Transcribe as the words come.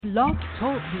Blog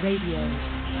Talk Radio.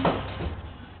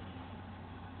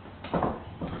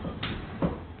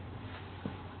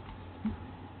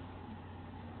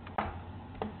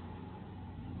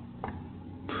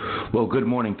 Well, good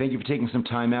morning. Thank you for taking some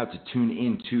time out to tune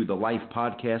into the L.I.F.E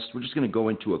podcast. We're just going to go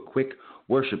into a quick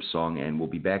worship song, and we'll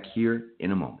be back here in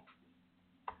a moment.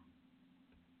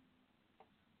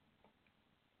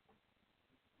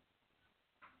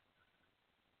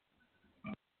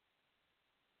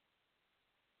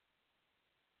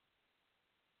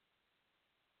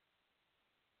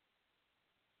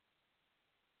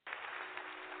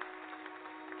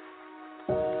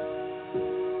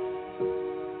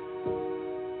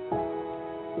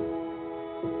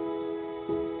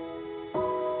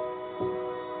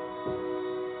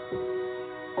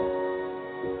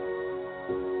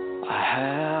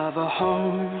 A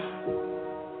home,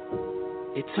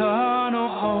 eternal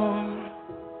home,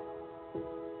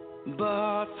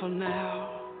 but for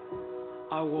now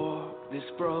I walk this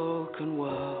broken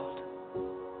world.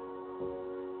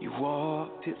 You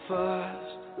walked it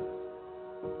first,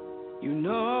 you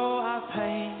know our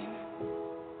pain,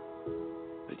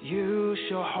 but you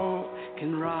sure hope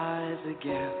can rise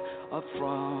again up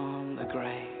from the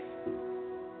grave.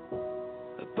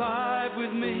 Abide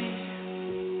with me.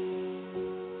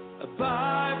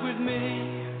 Abide with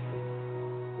me,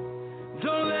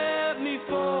 don't let me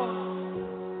fall,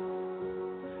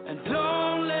 and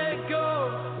don't let go.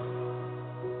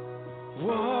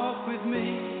 Walk with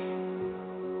me,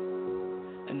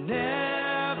 and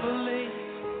never leave.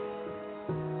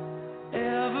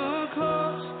 Ever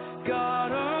close,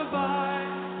 God,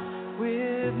 abide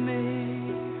with me.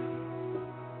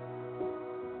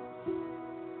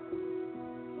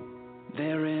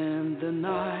 There in the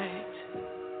night,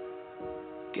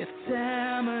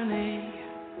 Gethsemane,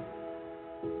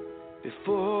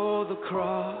 before the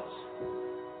cross,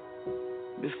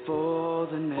 before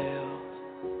the nails,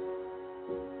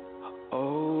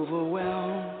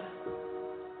 overwhelmed,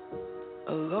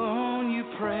 alone you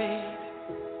prayed,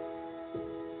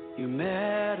 you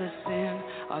met us in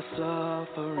our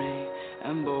suffering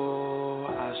and bore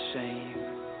our shame.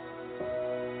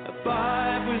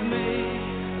 Abide with me,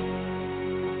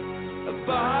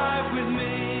 abide with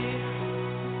me.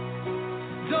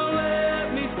 Don't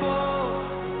let me fall,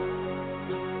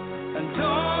 and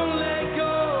don't let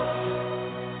go.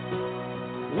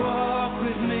 Walk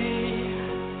with me,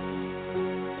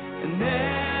 and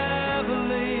never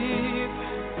leave.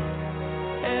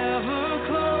 Ever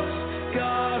close,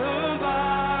 God,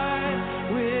 abide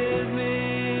with me.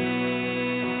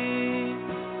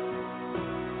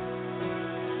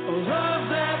 Oh, love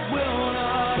that will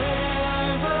not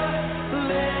ever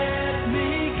let me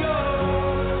go.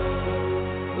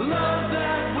 Love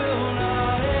that will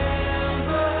not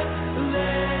ever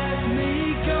let me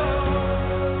go.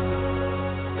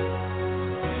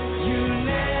 You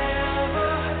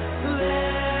never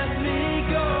let me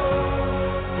go.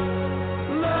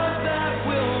 Love that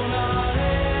will not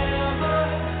ever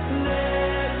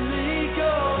let me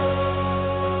go.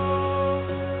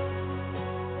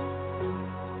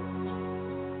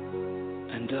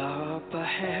 And up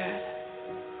ahead,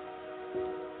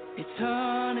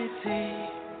 eternity,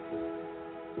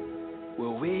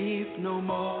 we'll weep no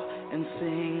more and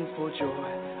sing for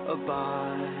joy.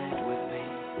 Abide with me.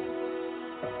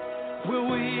 We'll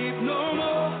weep no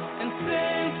more and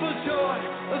sing for joy.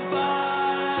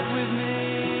 Abide with me.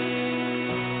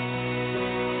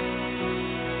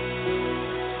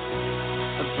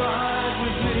 Abide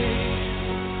with me.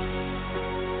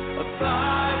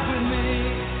 Abide with me.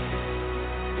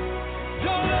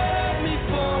 Don't let me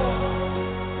fall,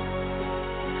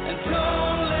 and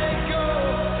don't let go.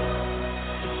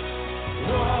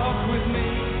 Walk with me,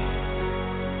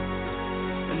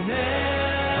 and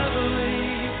never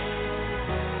leave.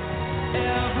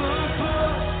 Ever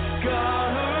close,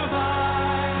 God,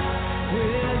 abide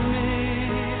with me.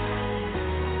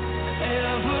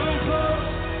 Ever close,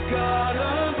 God,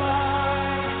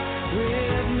 abide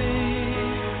with me.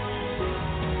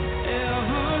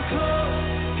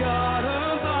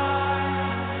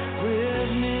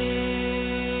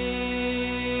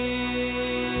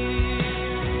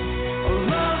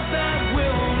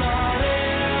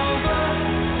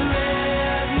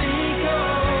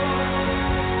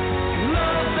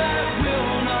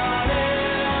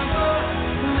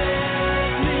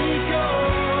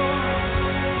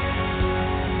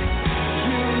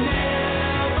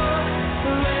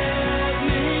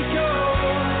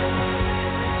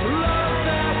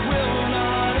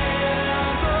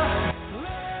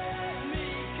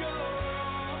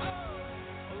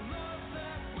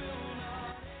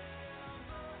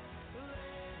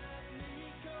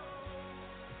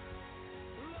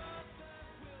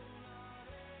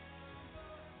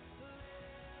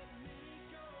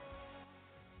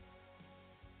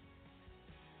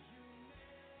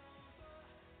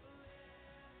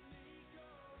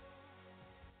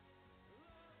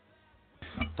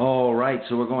 All right,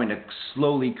 so we're going to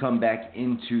slowly come back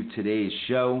into today's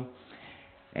show.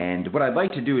 And what I'd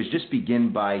like to do is just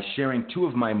begin by sharing two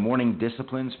of my morning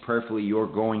disciplines. Prayerfully, you're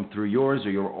going through yours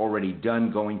or you're already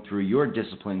done going through your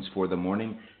disciplines for the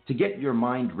morning to get your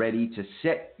mind ready, to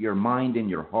set your mind and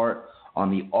your heart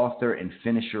on the author and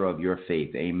finisher of your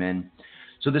faith. Amen.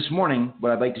 So this morning,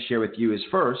 what I'd like to share with you is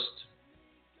first,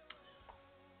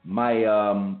 my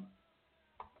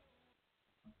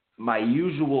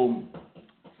usual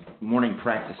morning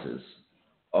practices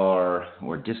are,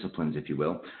 or disciplines, if you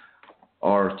will,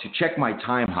 are to check my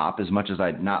time hop, as much as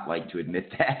I'd not like to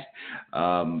admit that,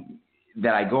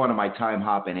 that I go onto my time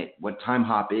hop, and what time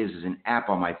hop is an app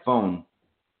on my phone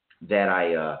that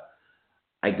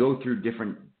I go through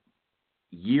different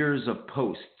years of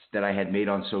posts that I had made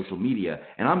on social media,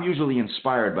 and I'm usually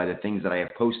inspired by the things that I have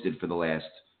posted for the last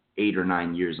 8 or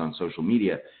 9 years on social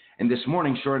media. And this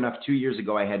morning, sure enough, 2 years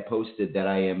ago, I had posted that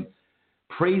I am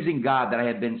praising God that I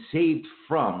had been saved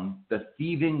from the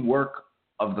thieving work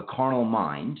of the carnal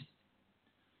mind,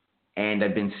 and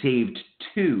I've been saved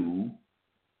to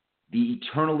the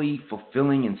eternally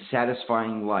fulfilling and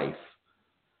satisfying life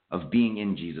of being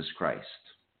in Jesus Christ.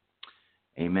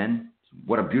 Amen.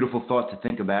 What a beautiful thought to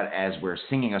think about as we're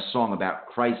singing a song about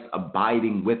Christ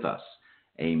abiding with us.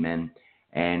 Amen.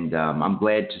 And I'm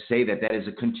glad to say that that is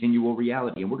a continual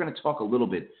reality. And we're going to talk a little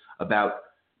bit about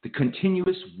the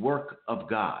continuous work of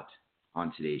God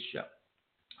on today's show.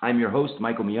 I'm your host,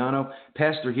 Michael Miano,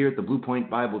 pastor here at the Blue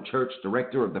Point Bible Church,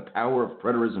 director of the Power of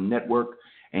Preterism Network,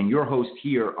 and your host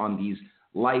here on these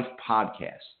L.I.F.E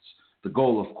podcasts. The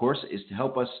goal, of course, is to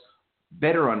help us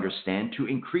better understand, to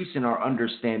increase in our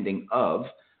understanding of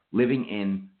living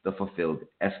in the fulfilled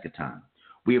eschaton.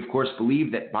 We, of course,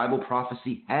 believe that Bible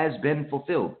prophecy has been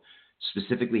fulfilled,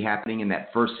 specifically happening in that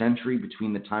first century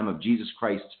between the time of Jesus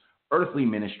Christ's earthly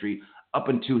ministry up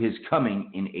until his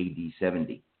coming in AD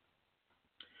 70.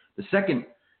 The second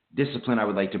discipline I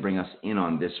would like to bring us in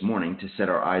on this morning to set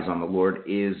our eyes on the Lord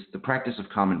is the practice of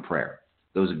common prayer.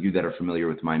 Those of you that are familiar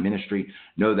with my ministry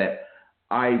know that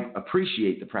I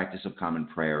appreciate the practice of common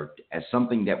prayer as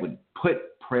something that would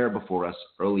put prayer before us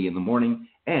early in the morning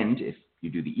and, if you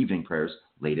do the evening prayers,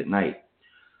 late at night.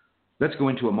 Let's go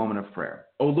into a moment of prayer.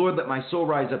 O Lord, let my soul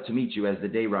rise up to meet you as the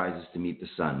day rises to meet the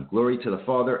sun. Glory to the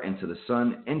Father, and to the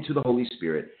Son, and to the Holy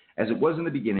Spirit, as it was in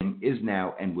the beginning, is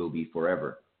now, and will be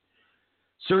forever.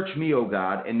 Search me, O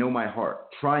God, and know my heart.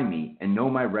 Try me, and know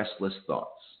my restless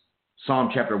thoughts.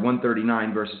 Psalm chapter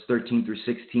 139, verses 13 through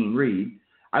 16 read,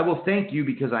 I will thank you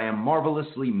because I am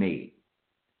marvelously made.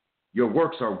 Your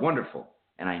works are wonderful,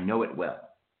 and I know it well.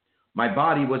 My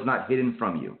body was not hidden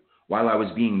from you, while I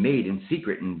was being made in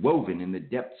secret and woven in the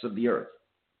depths of the earth.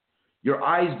 Your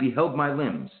eyes beheld my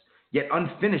limbs, yet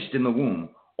unfinished in the womb,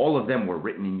 all of them were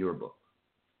written in your book.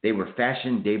 They were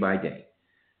fashioned day by day,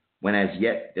 when as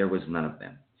yet there was none of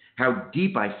them. How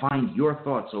deep I find your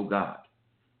thoughts, O God.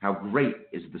 How great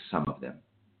is the sum of them.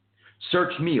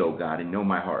 Search me, O God, and know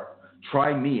my heart.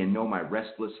 Try me and know my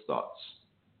restless thoughts.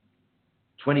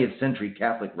 20th century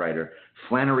Catholic writer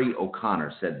Flannery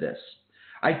O'Connor said this,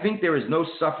 I think there is no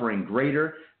suffering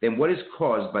greater than what is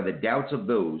caused by the doubts of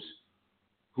those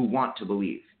who want to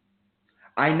believe.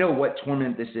 I know what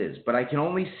torment this is, but I can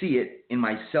only see it in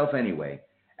myself anyway,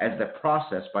 as the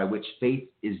process by which faith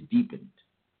is deepened.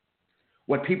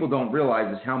 What people don't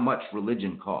realize is how much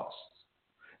religion costs.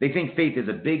 They think faith is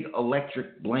a big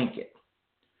electric blanket,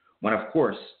 when of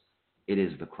course it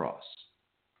is the cross.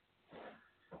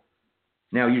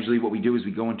 Now, usually what we do is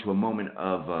we go into a moment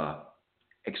of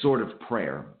exhortative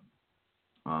prayer,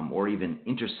 or even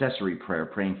intercessory prayer,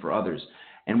 praying for others.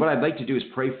 And what I'd like to do is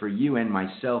pray for you and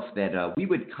myself that we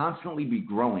would constantly be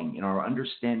growing in our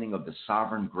understanding of the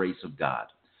sovereign grace of God.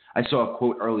 I saw a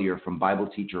quote earlier from Bible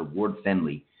teacher Ward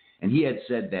Fenley, and he had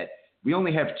said that we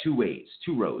only have two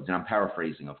roads, and I'm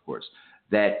paraphrasing, of course,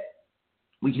 that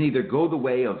we can either go the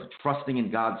way of trusting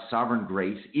in God's sovereign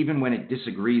grace, even when it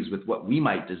disagrees with what we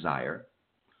might desire,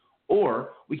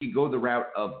 or we could go the route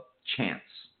of chance,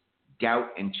 doubt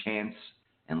and chance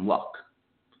and luck,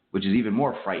 which is even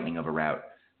more frightening of a route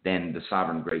than the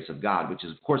sovereign grace of God, which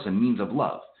is, of course, a means of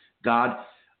love. God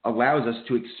allows us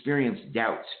to experience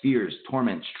doubts, fears,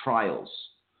 torments, trials,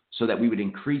 so that we would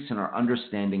increase in our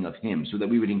understanding of Him, so that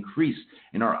we would increase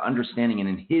in our understanding and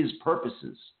in His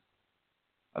purposes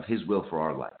of His will for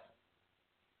our life.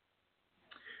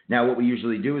 Now, what we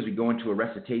usually do is we go into a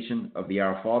recitation of the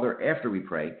Our Father after we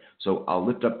pray. So I'll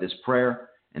lift up this prayer,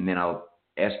 and then I'll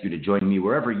ask you to join me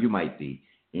wherever you might be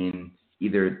in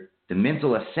either the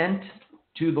mental assent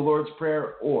to the Lord's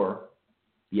Prayer or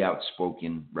the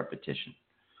outspoken repetition.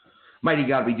 Mighty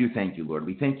God, we do thank you, Lord.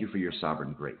 We thank you for your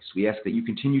sovereign grace. We ask that you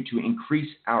continue to increase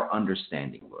our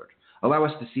understanding, Lord. Allow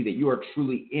us to see that you are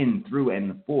truly in, through,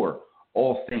 and for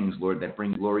all things, Lord, that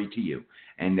bring glory to you,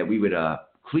 and that we would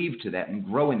cleave to that and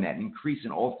grow in that and increase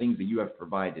in all things that you have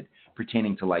provided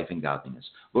pertaining to life and godliness.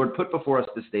 Lord, put before us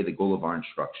this day the goal of our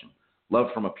instruction,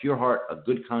 love from a pure heart, a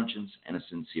good conscience, and a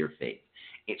sincere faith.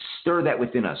 Stir that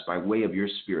within us by way of your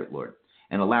Spirit, Lord,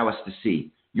 and allow us to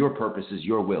see your purposes,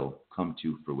 your will come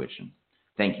to fruition.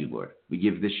 Thank you, Lord. We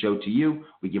give this show to you.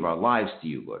 We give our lives to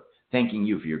you, Lord, thanking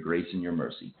you for your grace and your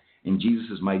mercy. In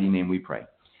Jesus' mighty name we pray.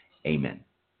 Amen.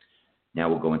 Now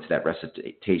we'll go into that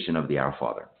recitation of the Our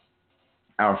Father.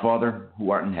 Our Father,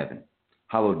 who art in heaven,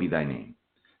 hallowed be thy name.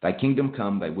 Thy kingdom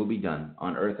come, thy will be done,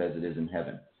 on earth as it is in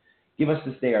heaven. Give us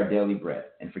this day our daily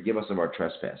bread, and forgive us of our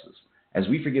trespasses, as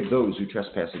we forgive those who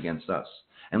trespass against us.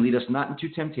 And lead us not into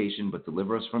temptation, but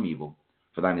deliver us from evil.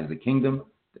 For thine is the kingdom,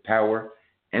 the power,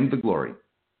 and the glory,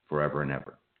 forever and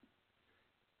ever.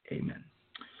 Amen.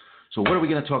 So what are we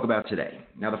going to talk about today?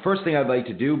 Now, the first thing I'd like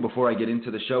to do before I get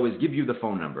into the show is give you the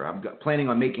phone number. I'm planning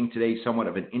on making today somewhat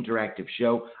of an interactive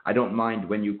show. I don't mind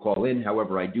when you call in.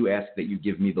 However, I do ask that you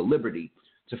give me the liberty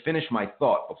to finish my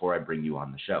thought before I bring you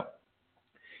on the show.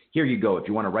 Here you go. If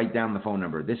you want to write down the phone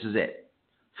number, this is it.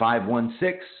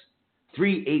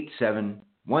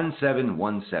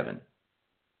 516-387-1717.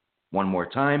 One more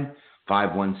time,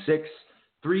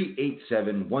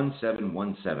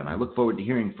 516-387-1717. I look forward to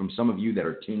hearing from some of you that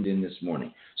are tuned in this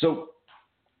morning. So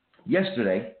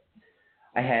yesterday,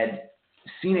 I had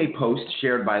seen a post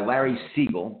shared by Larry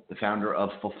Siegel, the founder of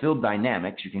Fulfilled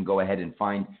Dynamics. You can go ahead and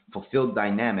find Fulfilled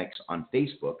Dynamics on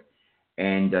Facebook.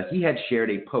 And he had shared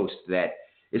a post that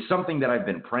is something that I've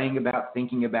been praying about,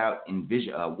 thinking about,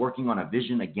 working on a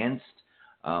vision against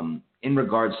in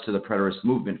regards to the preterist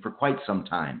movement for quite some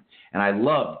time. And I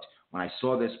loved when I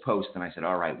saw this post and I said,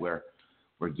 all right, we're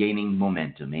gaining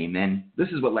momentum. Amen. This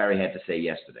is what Larry had to say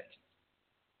yesterday.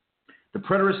 The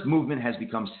preterist movement has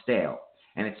become stale,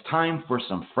 and it's time for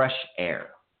some fresh air.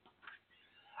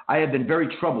 I have been very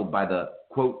troubled by the,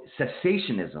 quote,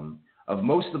 cessationism of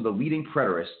most of the leading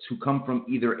preterists who come from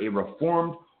either a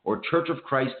Reformed or Church of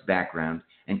Christ background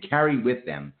and carry with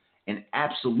them an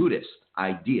absolutist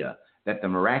idea that the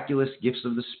miraculous gifts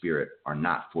of the Spirit are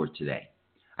not for today.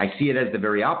 I see it as the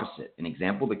very opposite. An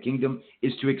example, the kingdom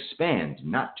is to expand,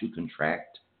 not to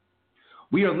contract.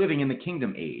 We are living in the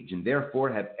kingdom age and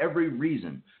therefore have every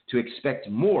reason to expect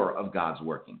more of God's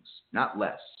workings, not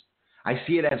less. I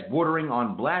see it as bordering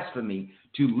on blasphemy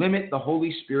to limit the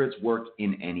Holy Spirit's work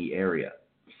in any area.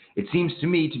 It seems to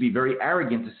me to be very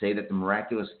arrogant to say that the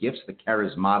miraculous gifts, the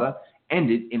charismata,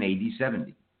 ended in AD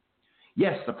 70.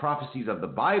 Yes, the prophecies of the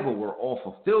Bible were all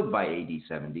fulfilled by AD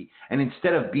 70, and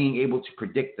instead of being able to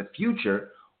predict the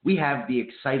future, we have the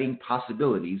exciting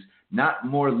possibilities, not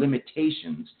more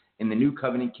limitations in the New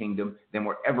Covenant kingdom than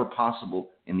were ever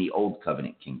possible in the Old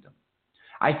Covenant kingdom.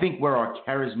 I think where our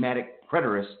charismatic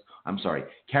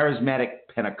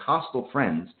Pentecostal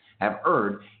friends have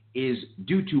erred is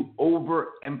due to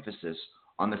overemphasis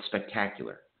on the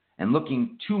spectacular and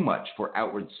looking too much for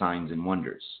outward signs and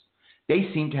wonders.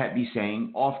 They seem to be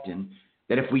saying often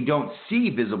that if we don't see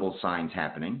visible signs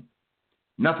happening,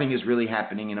 nothing is really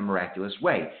happening in a miraculous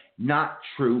way. Not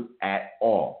true at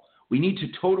all. We need to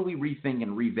totally rethink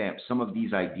and revamp some of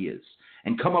these ideas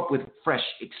and come up with fresh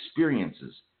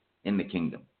experiences in the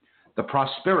kingdom. The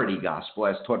prosperity gospel,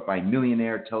 as taught by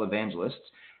millionaire televangelists,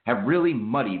 have really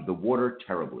muddied the water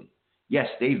terribly. Yes,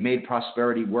 they've made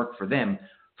prosperity work for them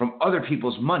from other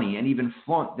people's money and even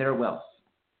flaunt their wealth.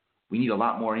 We need a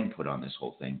lot more input on this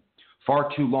whole thing. Far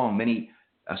too long,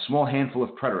 a small handful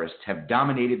of preterists have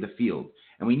dominated the field,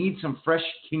 and we need some fresh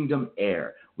kingdom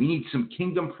air. We need some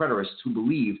kingdom preterists who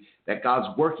believe that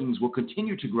God's workings will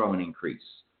continue to grow and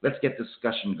increase. Let's get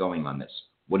discussion going on this.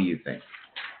 What do you think?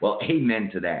 Well, amen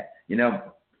to that. You know,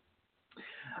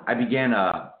 I began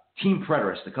Team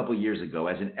Preterist a couple of years ago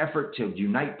as an effort to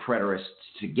unite preterists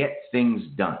to get things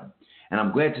done. And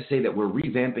I'm glad to say that we're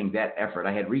revamping that effort.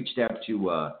 I had reached out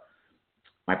to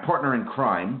my partner in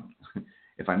crime,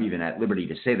 if I'm even at liberty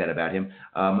to say that about him,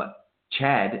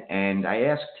 Chad, and I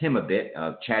asked him a bit.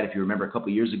 Chad, if you remember, a couple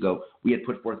of years ago, we had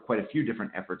put forth quite a few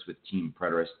different efforts with Team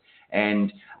Preterist,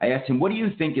 and I asked him, what do you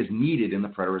think is needed in the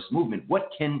Preterist movement? What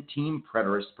can Team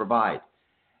Preterist provide?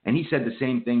 And he said the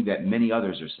same thing that many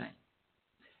others are saying,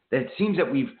 that it seems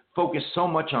that we've focused so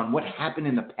much on what happened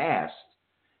in the past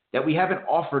that we haven't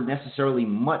offered necessarily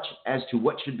much as to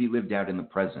what should be lived out in the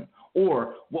present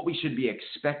or what we should be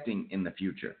expecting in the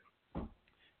future.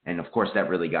 And, of course, that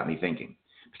really got me thinking.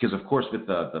 Because, of course, with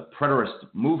the preterist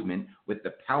movement, with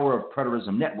the Power of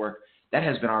Preterism Network, that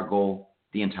has been our goal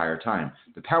the entire time.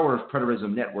 The Power of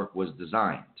Preterism Network was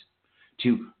designed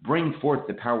to bring forth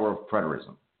the power of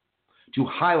preterism, to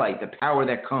highlight the power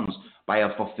that comes by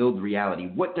a fulfilled reality.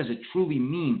 What does it truly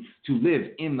mean to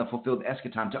live in the fulfilled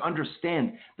eschaton, to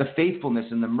understand the faithfulness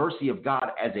and the mercy of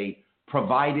God as a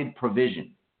provided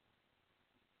provision,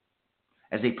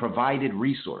 as a provided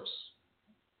resource.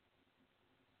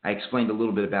 I explained a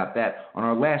little bit about that on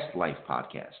our last L.I.F.E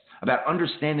podcast, about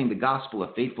understanding the gospel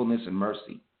of faithfulness and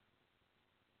mercy.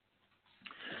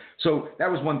 So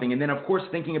that was one thing. And then, of course,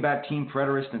 thinking about Team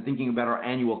Preterist and thinking about our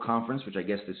annual conference, which I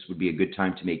guess this would be a good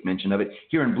time to make mention of it,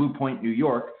 here in Blue Point, New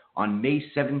York, on May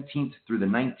 17th through the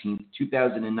 19th,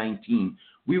 2019,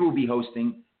 we will be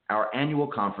hosting our annual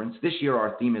conference. This year,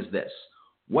 our theme is this: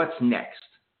 What's Next?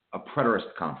 A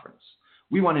Preterist Conference.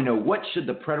 We want to know, what should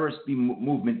the preterist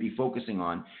movement be focusing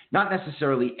on, not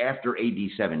necessarily after AD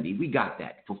 70. We got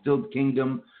that. Fulfilled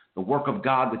kingdom, the work of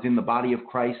God within the body of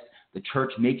Christ, the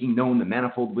church making known the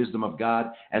manifold wisdom of God,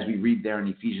 as we read there in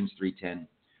Ephesians 3:10.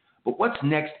 But what's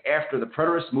next after the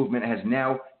preterist movement has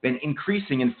now been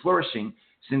increasing and flourishing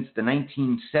since the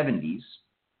 1970s?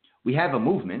 We have a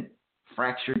movement,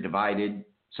 fractured, divided,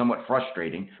 somewhat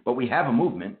frustrating, but we have a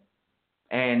movement.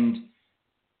 And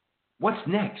what's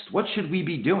next? What should we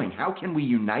be doing? How can we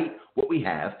unite what we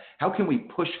have? How can we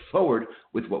push forward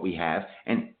with what we have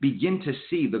and begin to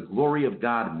see the glory of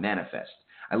God manifest?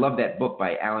 I love that book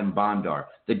by Alan Bondar,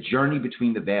 The Journey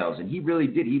Between the Veils. And he really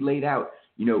did. He laid out,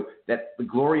 that the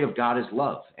glory of God is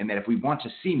love. And that if we want to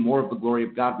see more of the glory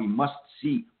of God, we must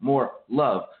see more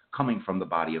love coming from the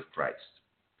body of Christ.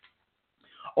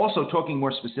 Also, talking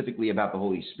more specifically about the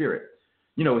Holy Spirit.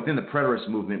 Within the preterist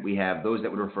movement, we have those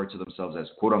that would refer to themselves as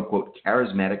quote-unquote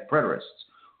charismatic preterists,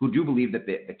 who do believe that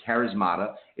the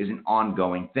charismata is an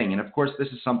ongoing thing. And, of course, this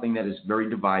is something that is very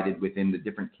divided within the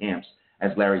different camps,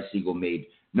 as Larry Siegel made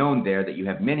known there, that you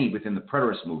have many within the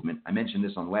preterist movement. I mentioned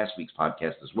this on last week's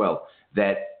podcast as well,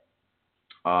 that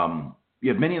you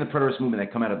have many in the preterist movement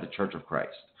that come out of the Church of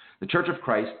Christ. The Church of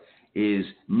Christ is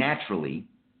naturally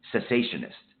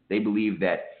cessationist. They believe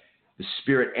that the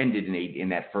Spirit ended in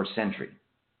that first century,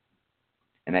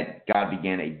 and that God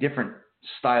began a different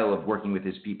style of working with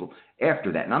his people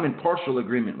after that. And I'm in partial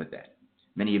agreement with that.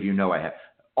 Many of you know I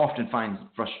often find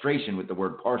frustration with the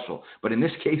word partial, but in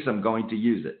this case, I'm going to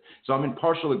use it. So I'm in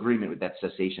partial agreement with that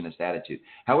cessationist attitude.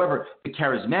 However, the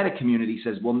charismatic community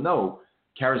says, well, no,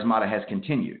 charismata has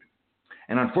continued.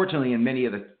 And unfortunately, in many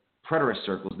of the preterist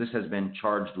circles, this has been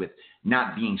charged with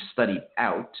not being studied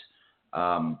out,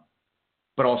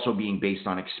 but also being based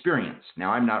on experience.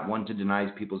 Now, I'm not one to deny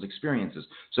people's experiences.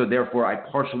 So therefore, I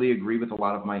partially agree with a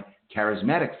lot of my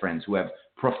charismatic friends who have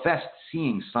professed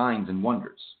seeing signs and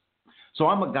wonders. So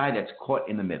I'm a guy that's caught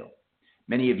in the middle.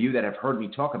 Many of you that have heard me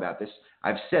talk about this,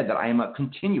 I've said that I am a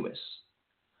continuous.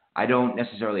 I'm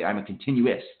a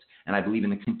continuist, and I believe in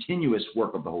the continuous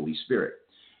work of the Holy Spirit.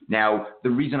 Now, the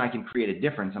reason I can create a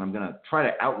difference, and I'm going to try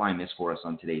to outline this for us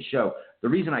on today's show, the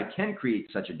reason I can create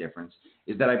such a difference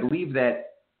is that I believe that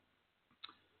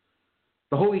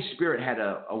the Holy Spirit had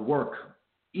a work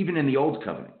even in the Old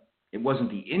Covenant. It wasn't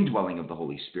the indwelling of the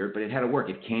Holy Spirit, but it had a work.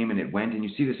 It came and it went, and you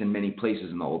see this in many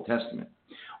places in the Old Testament.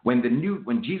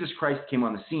 When Jesus Christ came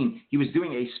on the scene, he was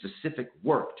doing a specific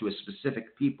work to a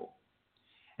specific people.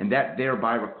 And that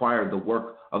thereby required the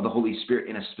work of the Holy Spirit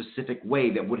in a specific way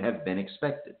that would have been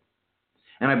expected.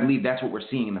 And I believe that's what we're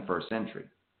seeing in the first century.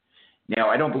 Now,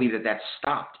 I don't believe that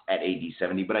stopped at AD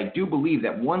 70, but I do believe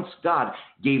that once God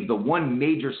gave the one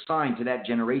major sign to that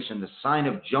generation, the sign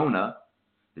of Jonah,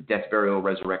 the death, burial,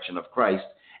 resurrection of Christ,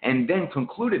 and then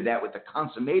concluded that with the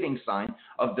consummating sign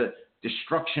of the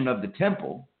destruction of the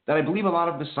temple, that I believe a lot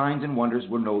of the signs and wonders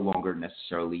were no longer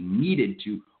necessarily needed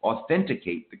to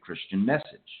authenticate the Christian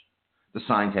message. The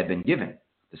signs had been given,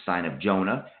 the sign of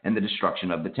Jonah and the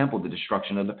destruction of the temple, the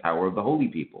destruction of the power of the holy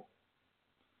people.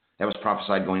 That was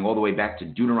prophesied going all the way back to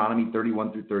Deuteronomy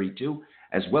 31 through 32,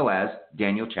 as well as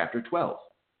Daniel chapter 12.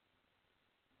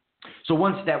 So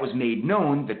once that was made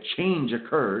known, the change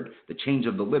occurred, the change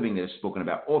of the living that is spoken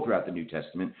about all throughout the New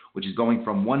Testament, which is going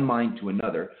from one mind to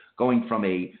another, going from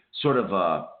a sort of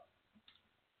a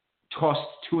tossed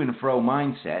to and fro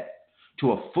mindset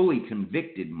to a fully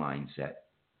convicted mindset.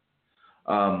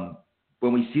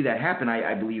 When we see that happen,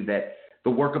 I believe that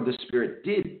the work of the Spirit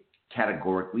did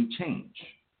categorically change.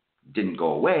 Didn't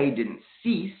go away, didn't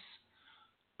cease,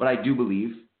 but I do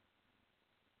believe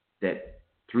that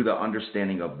through the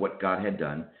understanding of what God had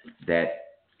done, that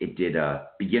it did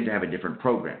begin to have a different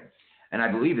program. And I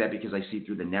believe that because I see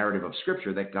through the narrative of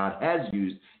Scripture that God has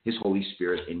used his Holy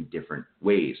Spirit in different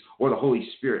ways, or the Holy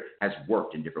Spirit has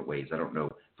worked in different ways. I don't know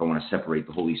if I want to separate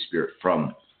the Holy Spirit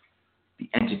from the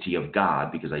entity of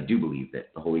God, because I do believe that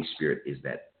the Holy Spirit is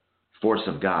that force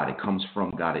of God. It comes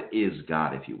from God. It is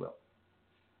God, if you will.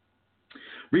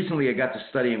 Recently, I got to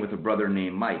studying with a brother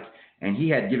named Mike, and he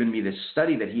had given me this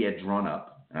study that he had drawn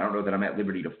up. I don't know that I'm at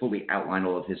liberty to fully outline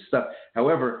all of his stuff.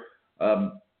 However,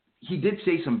 he did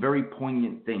say some very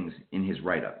poignant things in his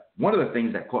write-up. One of the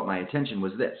things that caught my attention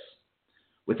was this.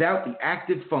 Without the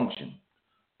active function,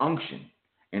 unction,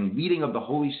 and leading of the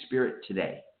Holy Spirit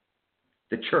today,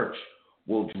 the church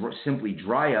will simply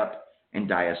dry up and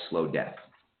die a slow death.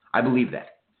 I believe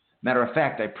that. Matter of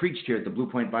fact, I preached here at the Blue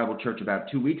Point Bible Church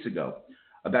about 2 weeks ago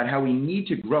about how we need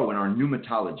to grow in our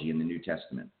pneumatology in the New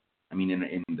Testament. I mean,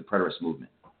 in the preterist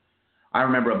movement. I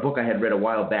remember a book I had read a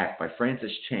while back by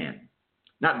Francis Chan,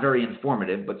 not very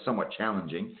informative, but somewhat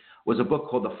challenging, was a book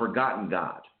called The Forgotten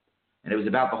God. And it was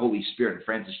about the Holy Spirit. And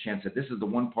Francis Chan said, this is the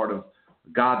one part of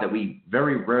God that we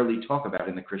very rarely talk about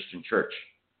in the Christian church,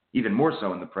 even more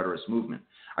so in the preterist movement.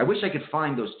 I wish I could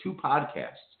find those 2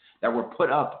 podcasts that were put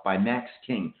up by Max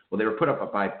King. Well, they were put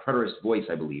up by Preterist Voice,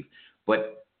 I believe,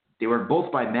 but they were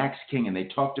both by Max King, and they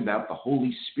talked about the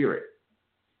Holy Spirit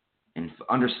and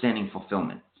understanding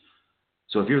fulfillment.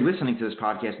 So if you're listening to this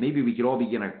podcast, maybe we could all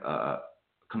begin a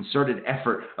concerted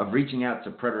effort of reaching out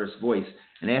to Preterist Voice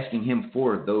and asking him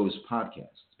for those podcasts.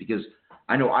 Because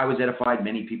I know I was edified,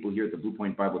 many people here at the Blue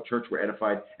Point Bible Church were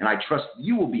edified, and I trust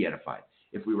you will be edified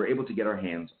if we were able to get our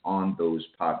hands on those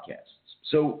podcasts.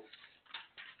 So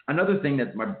another thing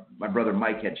that my brother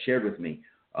Mike had shared with me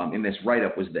in this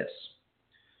write-up was this.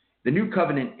 The new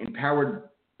covenant, empowered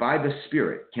by the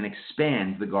Spirit, can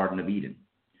expand the Garden of Eden.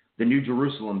 The new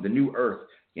Jerusalem, the new earth,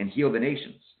 can heal the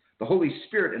nations. The Holy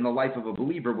Spirit in the life of a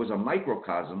believer was a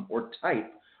microcosm or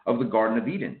type of the Garden of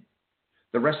Eden,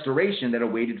 the restoration that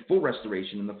awaited full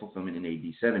restoration in the fulfillment in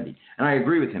AD 70. And I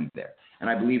agree with him there. And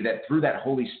I believe that through that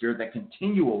Holy Spirit, that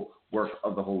continual work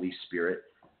of the Holy Spirit,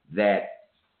 that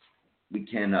we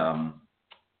can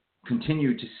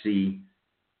continue to see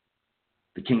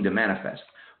the kingdom manifest.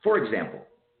 For example,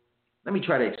 let me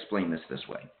try to explain this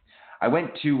way. I went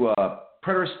to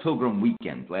Preterist Pilgrim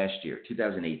Weekend last year,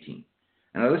 2018,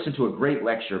 and I listened to a great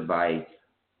lecture by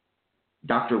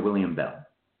Dr. William Bell.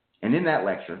 And in that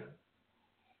lecture,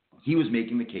 he was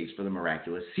making the case for the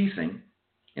miraculous ceasing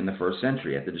in the first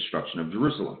century at the destruction of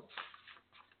Jerusalem.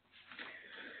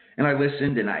 And I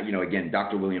listened, and again,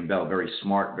 Dr. William Bell, very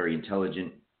smart, very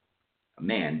intelligent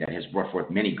man that has brought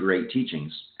forth many great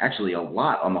teachings, actually a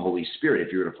lot on the Holy Spirit.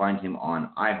 If you were to find him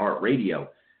on iHeartRadio,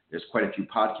 there's quite a few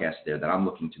podcasts there that I'm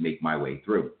looking to make my way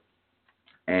through.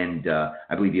 And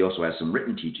I believe he also has some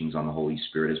written teachings on the Holy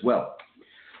Spirit as well.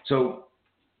 So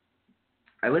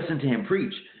I listened to him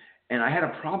preach, and I had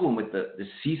a problem with the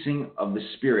ceasing of the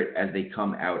Spirit as they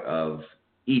come out of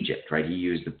Egypt, right? He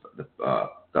used the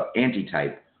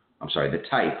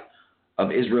type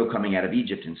of Israel coming out of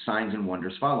Egypt and signs and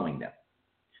wonders following them.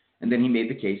 And then he made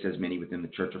the case, as many within the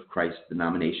Church of Christ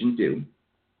denomination do,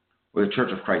 or the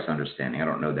Church of Christ understanding. I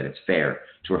don't know that it's fair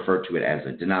to refer to it as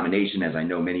a denomination, as I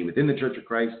know many within the Church of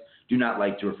Christ do not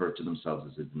like to refer to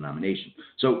themselves as a denomination.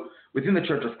 So within the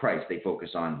Church of Christ, they focus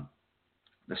on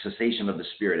the cessation of the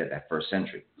Spirit at that first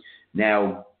century.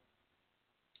 Now,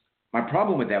 my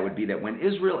problem with that would be that when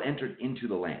Israel entered into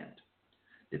the land,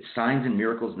 did signs and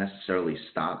miracles necessarily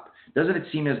stop? Doesn't it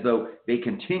seem as though they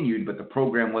continued, but the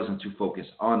program wasn't to focus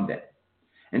on them?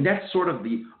 And that's sort of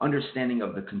the understanding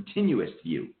of the continuous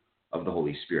view of the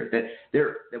Holy Spirit,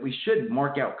 that we should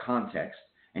mark out context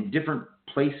and different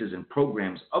places and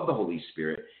programs of the Holy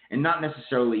Spirit and not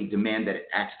necessarily demand that it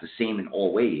acts the same in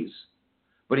all ways,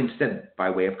 but instead by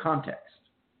way of context.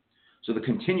 So the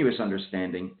continuous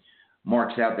understanding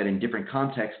marks out that in different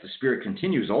contexts, the Spirit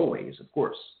continues always, of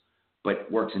course, but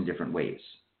works in different ways.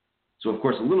 So, of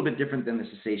course, a little bit different than the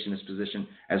cessationist position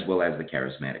as well as the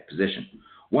charismatic position.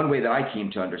 One way that I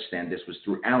came to understand this was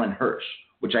through Alan Hirsch,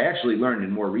 which I actually learned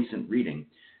in more recent reading,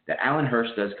 that Alan Hirsch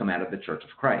does come out of the Church of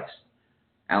Christ.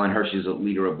 Alan Hirsch is a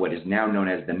leader of what is now known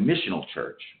as the Missional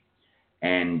Church.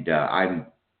 And I'm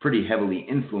pretty heavily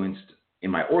influenced in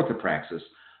my orthopraxis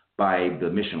by the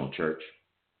Missional Church.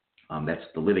 That's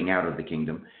the living out of the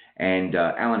kingdom. And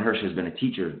Alan Hirsch has been a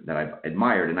teacher that I've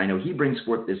admired, and I know he brings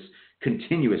forth this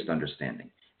continuous understanding.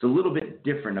 It's a little bit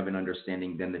different of an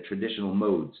understanding than the traditional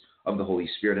modes of the Holy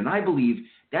Spirit. And I believe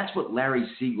that's what Larry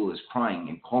Siegel is crying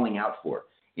and calling out for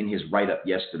in his write-up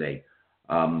yesterday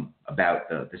about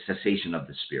the cessation of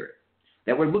the Spirit.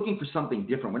 That we're looking for something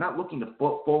different. We're not looking to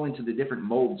fall into the different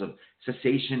molds of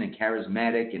cessation and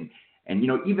charismatic and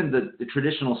even the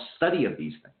traditional study of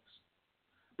these things.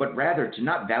 But rather to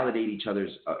not invalidate each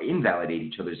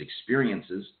other's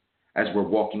experiences as we're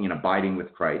walking and abiding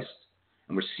with Christ.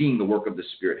 and we're seeing the work of the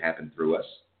Spirit happen through us.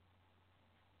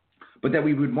 But that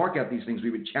we would mark out these things, we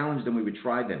would challenge them, we would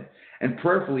try them, and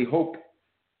prayerfully hope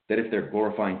that if they're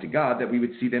glorifying to God, that we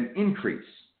would see them increase,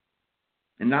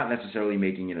 and not necessarily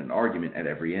making it an argument at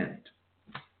every end.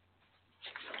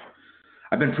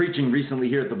 I've been preaching recently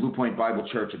here at the Blue Point Bible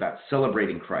Church about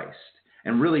celebrating Christ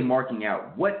and really marking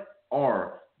out what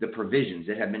are the provisions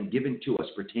that have been given to us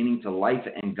pertaining to life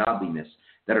and godliness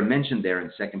that are mentioned there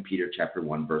in 2 Peter chapter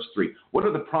 1, verse 3. What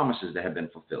are the promises that have been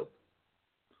fulfilled?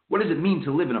 What does it mean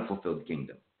to live in a fulfilled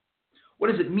kingdom?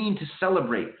 What does it mean to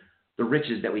celebrate the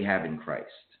riches that we have in Christ?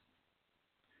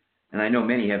 And I know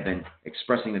many have been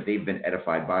expressing that they've been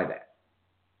edified by that.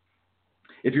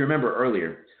 If you remember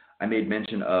earlier, I made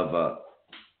mention of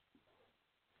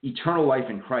eternal life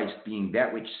in Christ being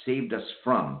that which saved us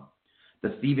from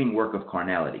the thieving work of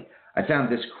carnality. I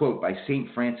found this quote by St.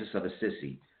 Francis of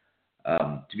Assisi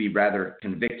to be rather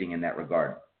convicting in that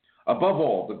regard. Above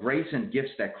all, the grace and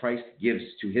gifts that Christ gives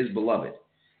to his beloved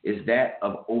is that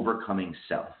of overcoming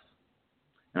self.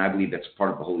 And I believe that's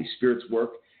part of the Holy Spirit's work.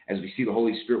 As we see, the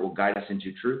Holy Spirit will guide us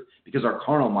into truth because our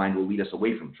carnal mind will lead us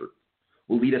away from truth,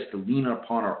 will lead us to lean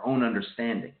upon our own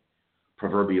understanding.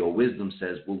 Proverbial wisdom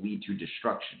says will lead to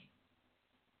destruction.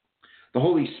 The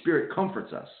Holy Spirit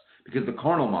comforts us because the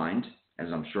carnal mind, as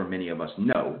I'm sure many of us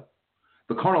know,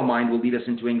 the carnal mind will lead us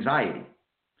into anxiety.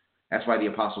 That's why the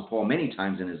Apostle Paul many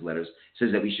times in his letters says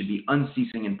that we should be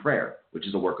unceasing in prayer, which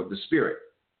is a work of the Spirit.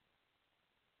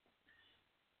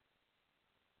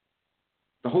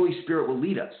 The Holy Spirit will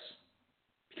lead us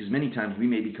because many times we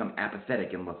may become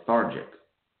apathetic and lethargic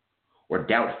or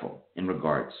doubtful in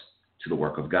regards to the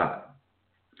work of God.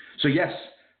 So yes,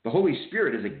 the Holy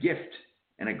Spirit is a gift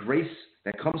and a grace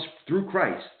that comes through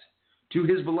Christ to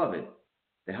his beloved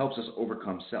that helps us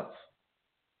overcome self.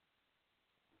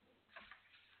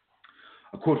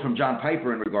 A quote from John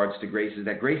Piper in regards to grace is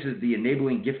that grace is the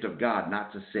enabling gift of God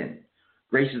not to sin.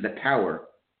 Grace is the power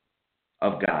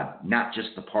of God, not just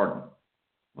the pardon.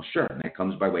 Well, sure, and that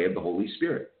comes by way of the Holy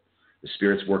Spirit. The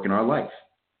Spirit's work in our life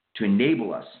to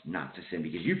enable us not to sin,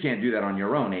 because you can't do that on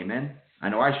your own, amen? I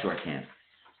know I sure can't.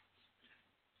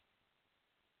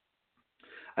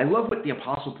 I love what the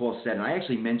Apostle Paul said, and I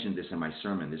actually mentioned this in my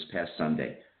sermon this past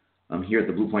Sunday. I'm here at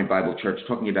the Blue Point Bible Church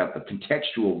talking about the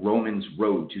contextual Romans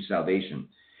road to salvation.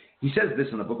 He says this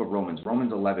in the book of Romans,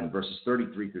 Romans 11, verses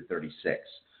 33 through 36.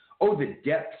 Oh, the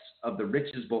depths of the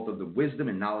riches, both of the wisdom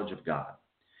and knowledge of God.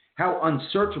 How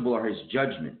unsearchable are his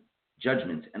judgments,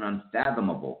 and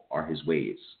unfathomable are his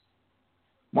ways.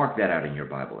 Mark that out in your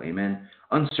Bible, amen?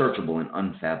 Unsearchable and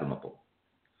unfathomable.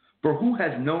 For who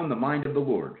has known the mind of the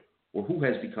Lord, or who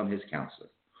has become his counselor?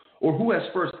 Or who has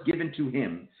first given to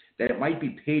him that it might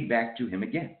be paid back to him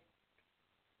again?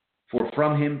 For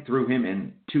from him, through him,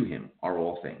 and to him are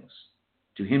all things.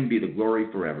 To him be the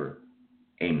glory forever.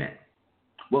 Amen.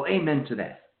 Well, amen to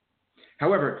that.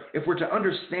 However, if we're to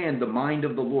understand the mind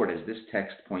of the Lord, as this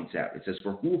text points out, it says,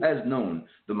 for who has known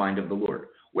the mind of the Lord?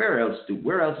 Where else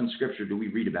in Scripture do we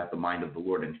read about the mind of the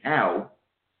Lord and how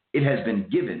it has been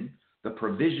given, the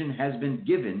provision has been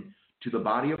given to the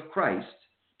body of Christ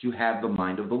to have the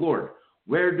mind of the Lord?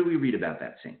 Where do we read about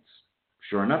that, saints?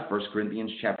 Sure enough, 1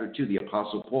 Corinthians chapter 2, the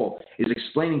Apostle Paul is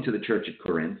explaining to the church at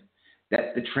Corinth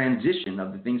that the transition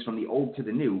of the things from the old to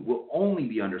the new will only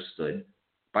be understood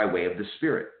by way of the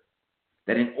Spirit.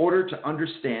 That in order to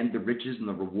understand the riches and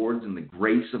the rewards and the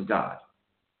grace of God,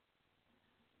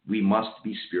 we must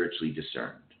be spiritually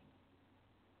discerned.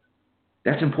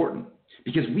 That's important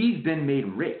because we've been made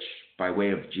rich by way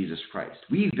of Jesus Christ.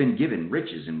 We've been given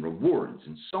riches and rewards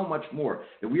and so much more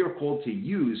that we are called to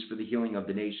use for the healing of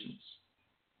the nations.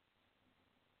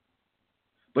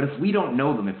 But if we don't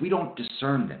know them, if we don't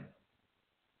discern them,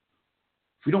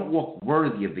 if we don't walk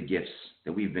worthy of the gifts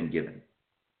that we've been given,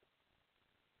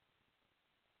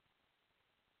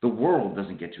 the world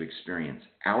doesn't get to experience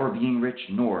our being rich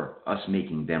nor us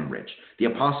making them rich. The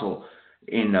apostle,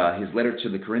 in his letter to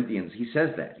the Corinthians, he says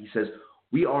that. He says,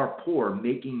 we are poor,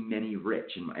 making many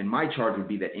rich. And my charge would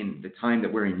be that in the time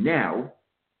that we're in now,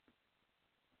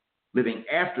 living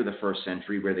after the first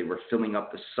century where they were filling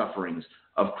up the sufferings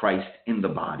of Christ in the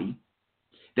body,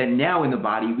 that now in the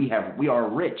body we are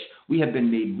rich. We have been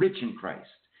made rich in Christ.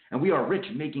 And we are rich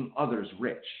making others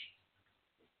rich.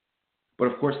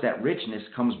 But of course, that richness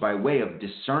comes by way of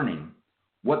discerning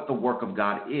what the work of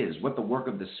God is, what the work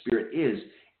of the Spirit is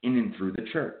in and through the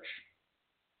church.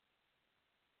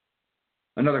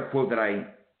 Another quote that I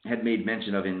had made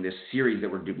mention of in this series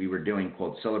that we were doing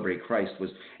called Celebrate Christ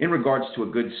was in regards to a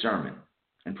good sermon.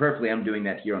 And prayerfully, I'm doing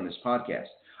that here on this podcast.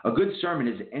 A good sermon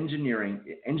is an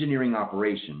engineering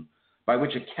operation by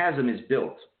which a chasm is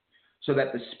built so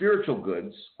that the spiritual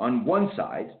goods on one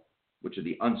side, which are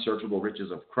the unsearchable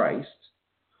riches of Christ,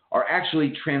 are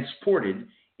actually transported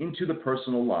into the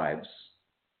personal lives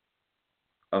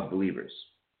of believers.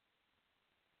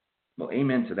 Well,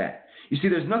 amen to that. You see,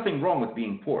 there's nothing wrong with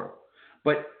being poor,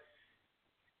 but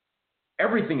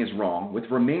everything is wrong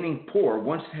with remaining poor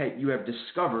once you have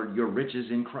discovered your riches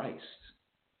in Christ.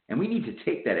 And we need to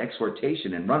take that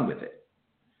exhortation and run with it.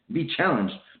 Be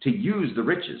challenged to use the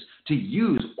riches, to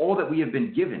use all that we have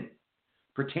been given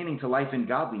pertaining to life and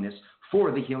godliness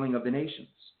for the healing of the nations.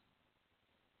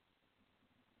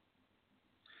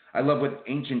 I love what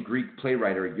ancient Greek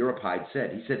playwright Euripide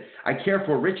said. He said, I care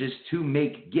for riches to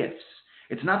make gifts.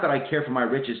 It's not that I care for my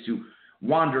riches to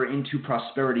wander into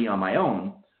prosperity on my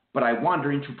own, but I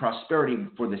wander into prosperity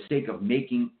for the sake of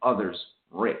making others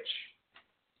rich.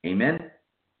 Amen?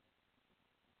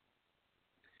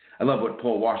 I love what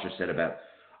Paul Washer said about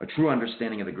a true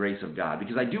understanding of the grace of God,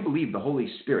 because I do believe the Holy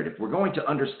Spirit, if we're going to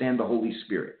understand the Holy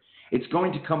Spirit, it's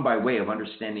going to come by way of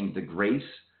understanding the grace,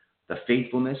 the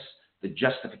faithfulness, the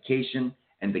justification,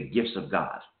 and the gifts of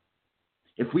God.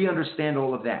 If we understand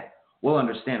all of that, we'll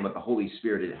understand what the Holy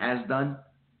Spirit has done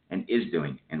and is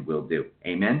doing and will do.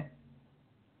 Amen?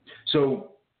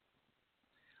 So,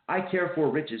 I care for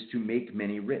riches to make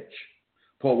many rich.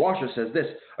 Paul Washer says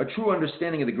this, a true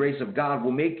understanding of the grace of God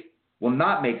will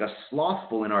not make us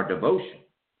slothful in our devotion,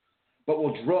 but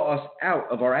will draw us out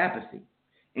of our apathy,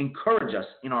 encourage us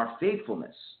in our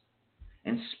faithfulness,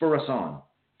 and spur us on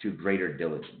to greater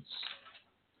diligence.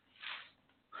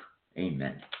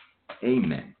 Amen.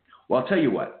 Amen. Well, I'll tell you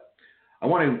what. I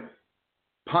want to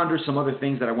ponder some other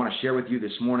things that I want to share with you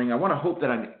this morning. I want to hope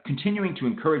that I'm continuing to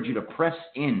encourage you to press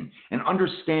in and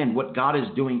understand what God is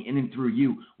doing in and through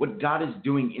you, what God is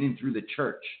doing in and through the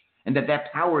church, and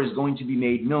that power is going to be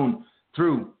made known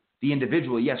through the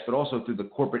individual, yes, but also through the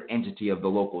corporate entity of the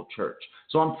local church.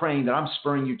 So I'm praying that I'm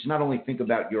spurring you to not only think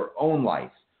about your own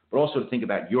life, but also to think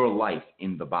about your life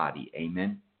in the body.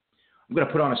 Amen. I'm going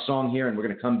to put on a song here, and we're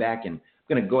going to come back, and I'm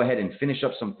going to go ahead and finish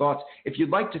up some thoughts. If you'd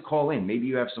like to call in, maybe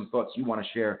you have some thoughts you want to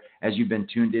share as you've been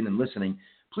tuned in and listening,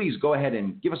 please go ahead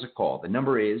and give us a call. The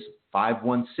number is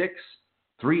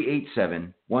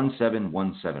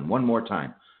 516-387-1717. One more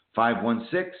time,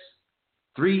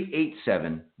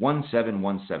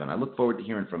 516-387-1717. I look forward to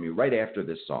hearing from you right after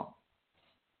this song.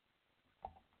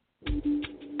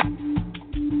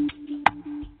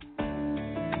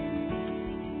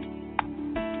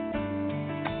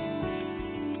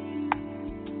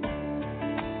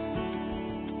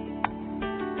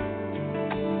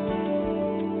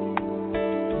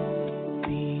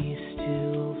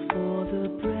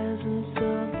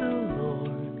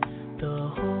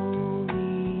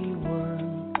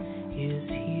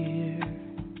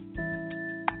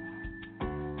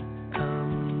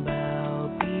 Come bow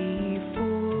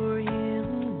before Him.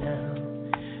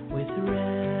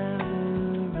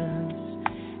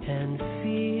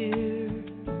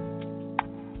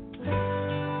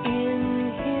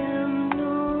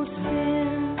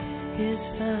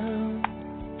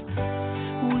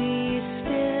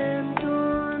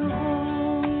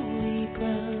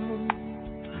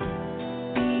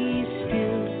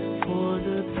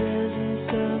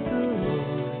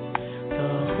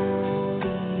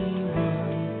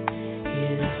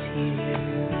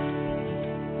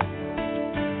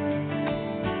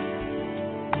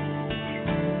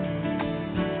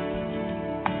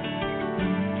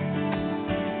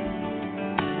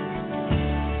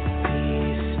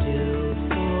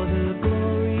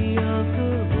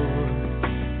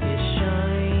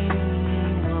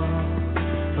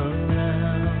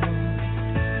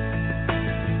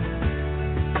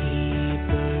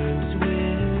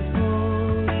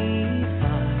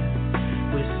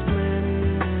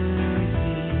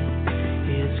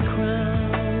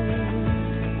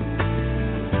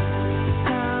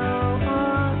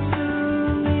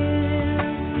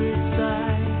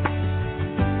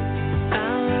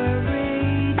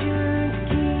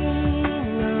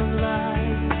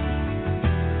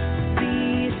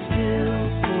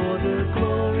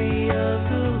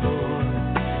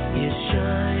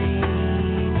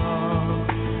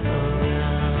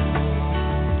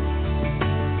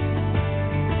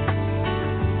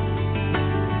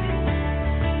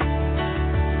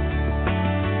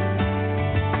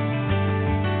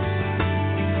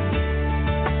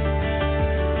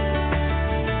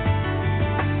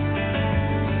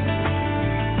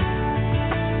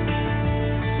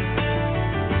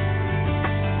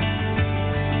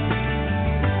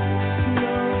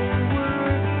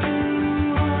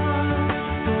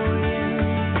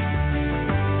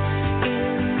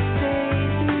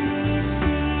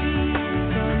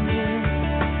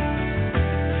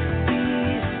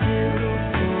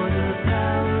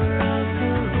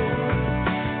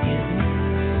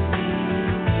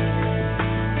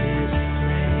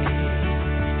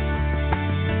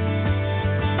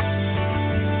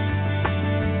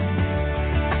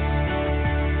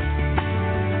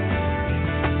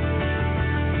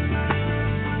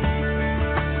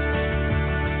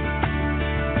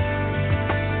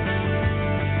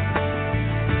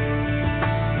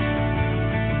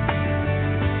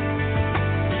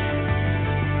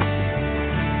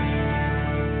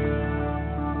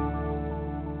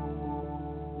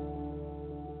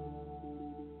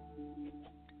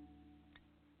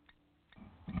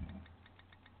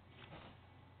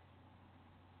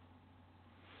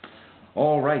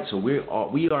 All right, so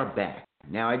we are back.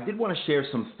 Now, I did want to share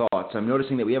some thoughts. I'm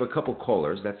noticing that we have a couple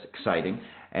callers. That's exciting.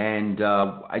 And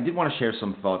I did want to share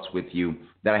some thoughts with you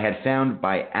that I had found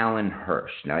by Alan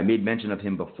Hirsch. Now, I made mention of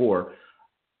him before.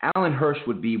 Alan Hirsch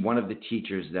would be one of the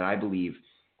teachers that I believe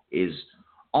is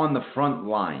on the front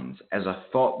lines as a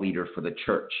thought leader for the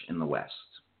church in the West.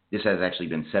 This has actually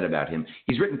been said about him.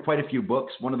 He's written quite a few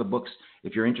books. One of the books,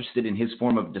 if you're interested in his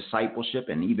form of discipleship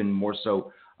and even more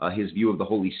so his view of the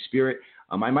Holy Spirit,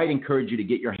 I might encourage you to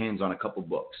get your hands on a couple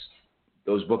books.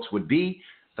 Those books would be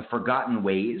The Forgotten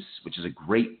Ways, which is a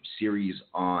great series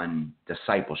on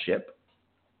discipleship,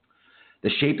 The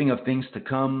Shaping of Things to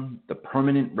Come, The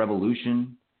Permanent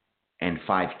Revolution, and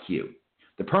 5Q.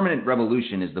 The Permanent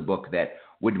Revolution is the book that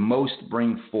would most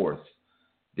bring forth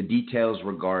the details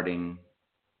regarding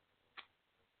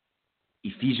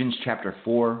Ephesians chapter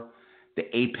 4, the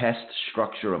APEST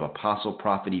structure of apostle,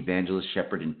 prophet, evangelist,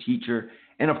 shepherd, and teacher,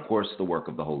 and of course, the work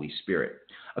of the Holy Spirit.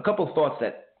 A couple of thoughts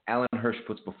that Alan Hirsch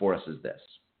puts before us is this.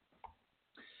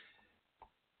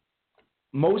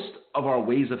 Most of our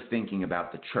ways of thinking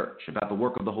about the church, about the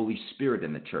work of the Holy Spirit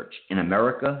in the church, in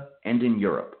America and in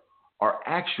Europe, are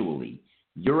actually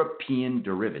European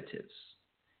derivatives.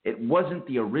 It wasn't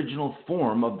the original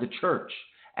form of the church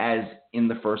as in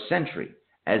the first century,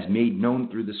 as made known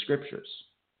through the scriptures.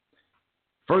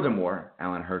 Furthermore,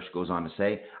 Alan Hirsch goes on to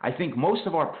say, I think most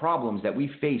of our problems that we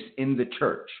face in the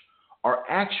church are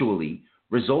actually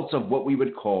results of what we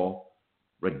would call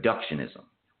reductionism.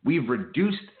 We've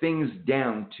reduced things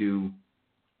down to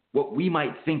what we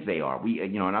might think they are.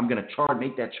 And I'm going to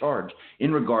make that charge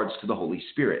in regards to the Holy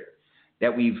Spirit,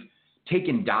 that we've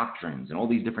taken doctrines and all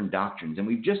these different doctrines, and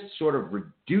we've just sort of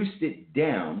reduced it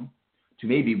down to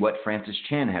maybe what Francis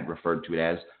Chan had referred to it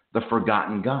as the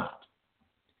forgotten God.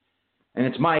 And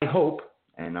it's my hope,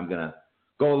 and I'm going to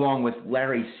go along with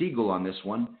Larry Siegel on this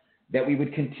one, that we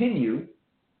would continue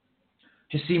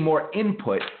to see more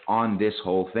input on this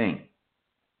whole thing,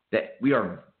 that we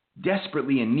are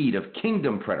desperately in need of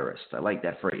kingdom preterists, I like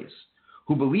that phrase,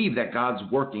 who believe that God's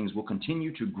workings will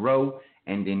continue to grow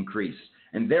and increase.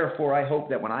 And therefore, I hope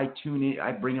that when I tune in,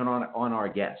 I bring on our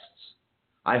guests.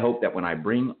 I hope that when I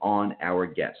bring on our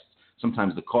guests,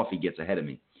 sometimes the coffee gets ahead of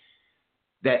me,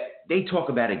 that they talk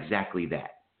about exactly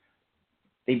that.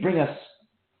 They bring us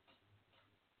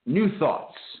new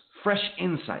thoughts, fresh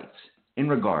insights in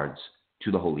regards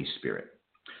to the Holy Spirit.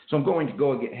 So I'm going to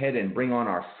go ahead and bring on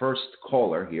our first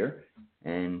caller here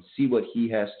and see what he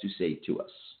has to say to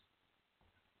us.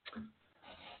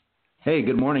 Hey,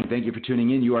 good morning. Thank you for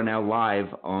tuning in. You are now live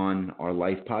on our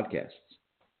L.I.F.E podcasts.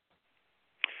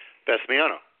 That's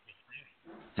Miano.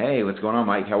 Hey, what's going on,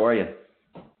 Mike? How are you?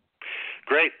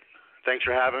 Great. Thanks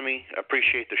for having me. I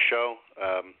appreciate the show.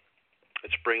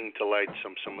 It's bringing to light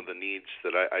some of the needs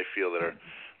that I feel that are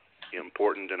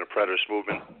important in a preterist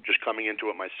movement. Just coming into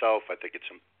it myself, I think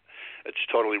it's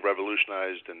totally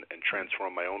revolutionized and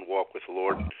transformed my own walk with the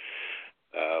Lord.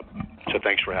 So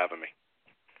thanks for having me.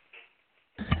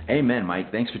 Amen,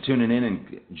 Mike. Thanks for tuning in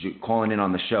and calling in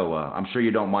on the show. I'm sure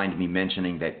you don't mind me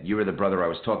mentioning that you were the brother I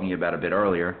was talking about a bit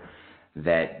earlier,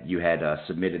 that you had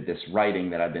submitted this writing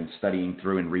that I've been studying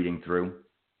through and reading through.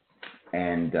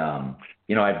 And,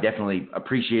 I've definitely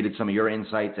appreciated some of your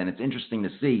insights, and it's interesting to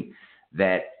see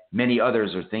that many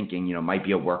others are thinking, might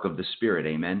be a work of the Spirit,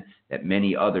 amen, that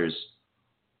many others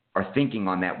are thinking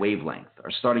on that wavelength,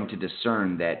 are starting to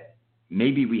discern that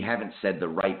maybe we haven't said the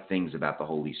right things about the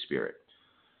Holy Spirit.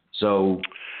 So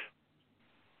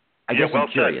I guess I'm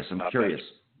curious.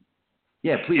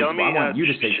 Yeah, please. I want you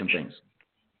to say some things.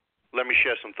 Let me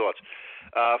share some thoughts.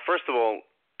 First of all,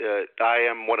 I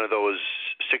am one of those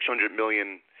 600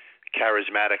 million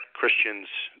charismatic Christians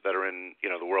that are in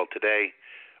the world today.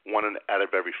 1 out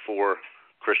of every 4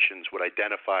 Christians would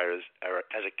identify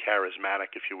as a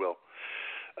charismatic, if you will.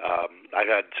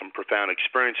 I've had some profound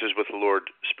experiences with the Lord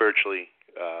spiritually,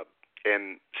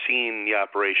 and seeing the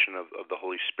operation of the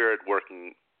Holy Spirit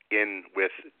working in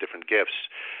with different gifts.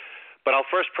 But I'll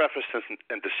first preface this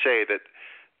and to say that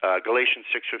Galatians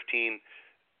 6:15,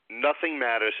 nothing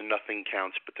matters and nothing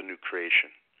counts but the new creation.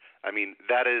 I mean,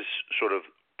 that is sort of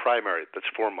primary, that's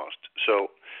foremost. So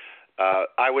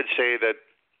I would say that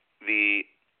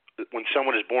when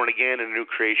someone is born again in a new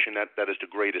creation, that is the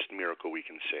greatest miracle we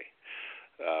can see.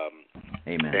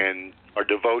 Amen. And our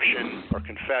devotion, our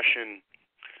confession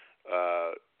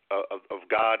of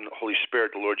God and the Holy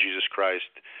Spirit, the Lord Jesus Christ,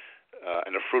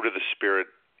 and the fruit of the Spirit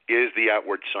is the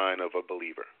outward sign of a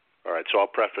believer. All right, so I'll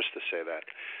preface to say that.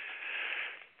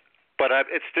 But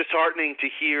it's disheartening to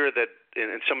hear that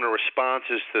in some of the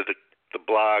responses to the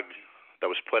blog that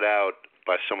was put out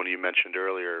by someone you mentioned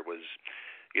earlier was,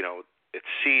 it's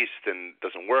ceased and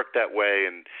doesn't work that way.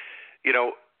 And,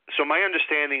 so my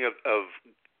understanding of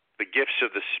the gifts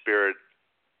of the Spirit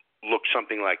looks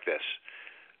something like this.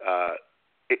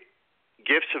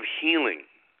 Gifts of healing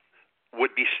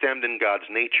would be stemmed in God's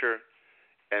nature,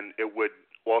 and it would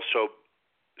also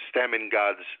stem in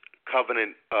God's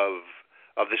covenant of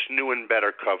this new and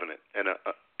better covenant.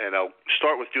 And I'll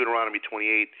start with Deuteronomy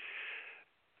 28.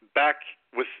 Back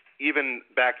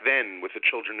then, with the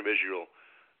children of Israel,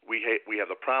 we have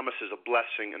the promises of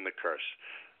blessing and the curse.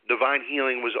 Divine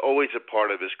healing was always a part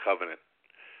of His covenant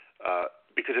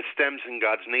because it stems in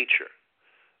God's nature.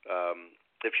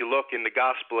 If you look in the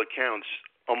gospel accounts,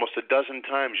 almost a dozen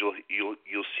times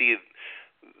you'll see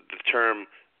the term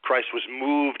Christ was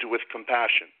moved with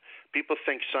compassion. People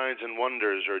think signs and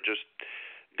wonders are just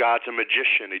God's a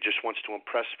magician. He just wants to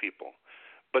impress people.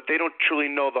 But they don't truly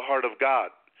know the heart of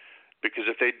God, because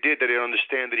if they did, they'd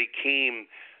understand that He came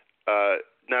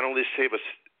not only to save us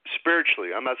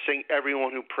spiritually. I'm not saying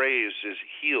everyone who prays is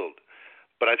healed,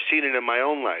 but I've seen it in my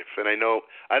own life, and I know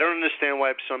I don't understand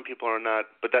why some people are not,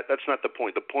 but that's not the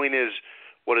point. The point is,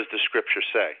 what does the Scripture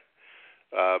say?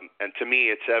 And to me,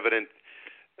 it's evident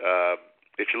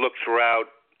if you look throughout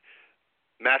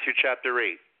Matthew chapter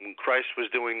 8, when Christ was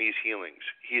doing these healings,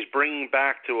 He's bringing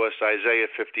back to us Isaiah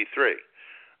 53,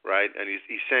 right? And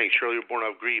He's saying, surely you're born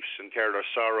of griefs and carried our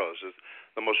sorrows.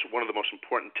 One of the most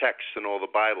important texts in all the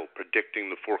Bible, predicting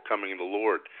the forthcoming of the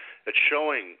Lord. It's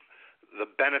showing the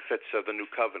benefits of the new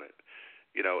covenant.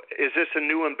 Is this a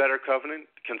new and better covenant?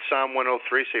 Can Psalm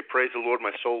 103 say, praise the Lord,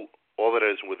 my soul, all that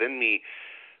is within me,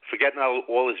 forget not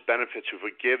all His benefits, who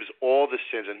forgives all the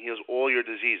sins and heals all your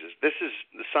diseases. This is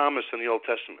the psalmist in the Old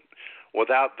Testament,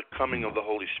 without the coming of the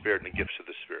Holy Spirit and the gifts of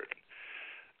the Spirit.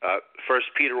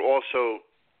 First Peter also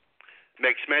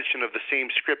makes mention of the same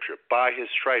scripture. By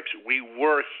His stripes we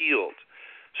were healed.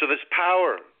 So there's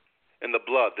power in the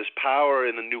blood, there's power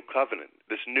in the new covenant,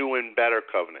 this new and better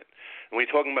covenant. And when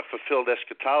you're talking about fulfilled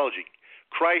eschatology,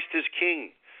 Christ is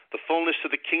King. The fullness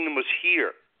of the kingdom was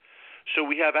here. So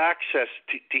we have access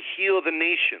to heal the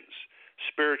nations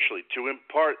spiritually, to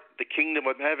impart the kingdom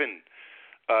of heaven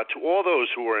to all those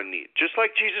who are in need, just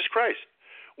like Jesus Christ.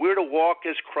 We're to walk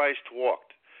as Christ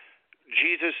walked.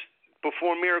 Jesus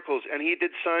performed miracles, and He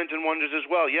did signs and wonders as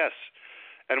well, yes.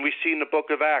 And we see in the book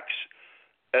of Acts,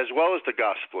 as well as the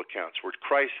gospel accounts, where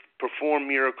Christ performed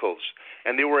miracles,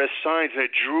 and they were as signs, and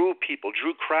it drew people,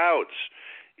 drew crowds,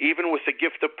 even with the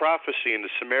gift of prophecy in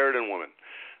the Samaritan woman,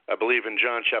 I believe in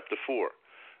John chapter 4.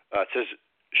 It says,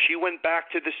 she went back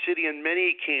to the city, and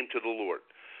many came to the Lord.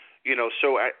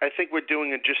 So I think we're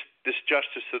doing just this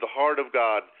justice to the heart of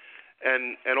God,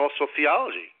 and also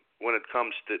theology when it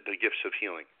comes to the gifts of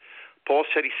healing. Paul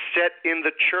said He set in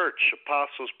the church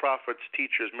apostles, prophets,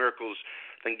 teachers, miracles,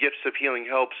 and gifts of healing,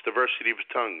 helps, diversity of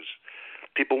tongues.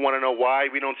 People want to know why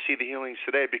we don't see the healings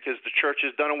today, because the church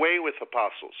has done away with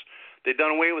apostles. They've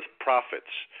done away with prophets.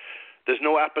 There's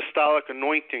no apostolic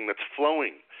anointing that's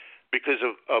flowing because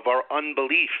of our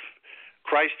unbelief.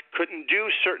 Christ couldn't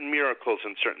do certain miracles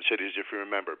in certain cities, if you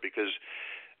remember, because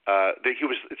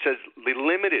it says they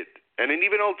limited, and in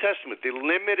even Old Testament, they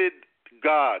limited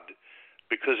God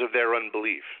because of their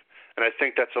unbelief. And I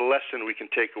think that's a lesson we can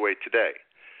take away today.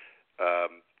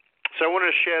 So I wanted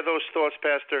to share those thoughts,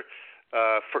 Pastor.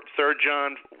 For 3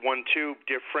 John 1:2,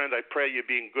 dear friend, I pray you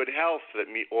be in good health, that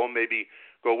all may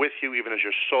go with you, even as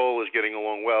your soul is getting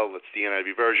along well. That's the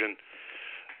NIV version.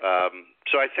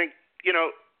 So I think,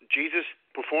 Jesus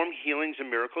performed healings and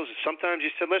miracles. Sometimes He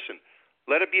said, listen,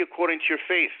 let it be according to your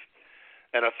faith.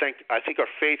 And I think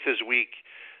our faith is weak.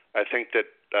 I think that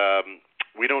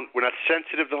we're not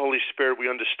sensitive to the Holy Spirit. We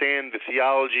understand the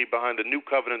theology behind the new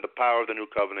covenant, the power of the new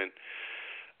covenant.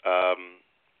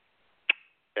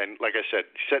 And like I said,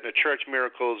 set in the church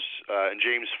miracles. In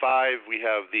James 5, we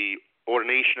have the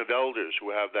ordination of elders who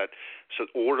have that so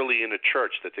orderly in the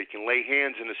church that they can lay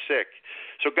hands on the sick.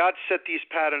 So God set these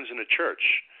patterns in the church.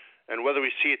 And whether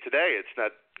we see it today, it's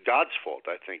not God's fault.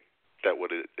 I think that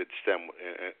it stem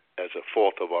as a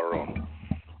fault of our own.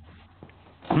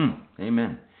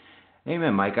 Amen.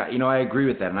 Amen, Mike. I agree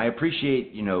with that, and I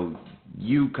appreciate you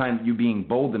being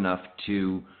bold enough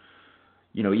to,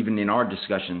 even in our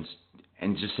discussions,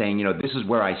 and just saying, this is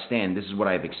where I stand, this is what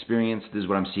I've experienced, this is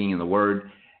what I'm seeing in the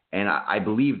Word, and I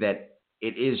believe that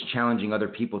it is challenging other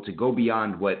people to go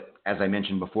beyond what, as I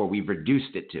mentioned before, we've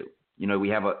reduced it to. We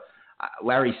have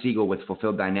Larry Siegel with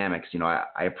Fulfilled Dynamics.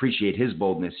 I appreciate his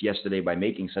boldness yesterday by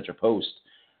making such a post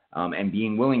and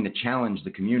being willing to challenge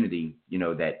the community.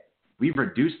 That we've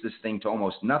reduced this thing to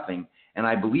almost nothing, and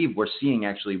I believe we're seeing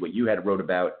actually what you had wrote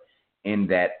about in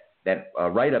that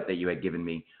write-up that you had given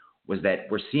me, was that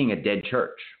we're seeing a dead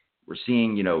church. We're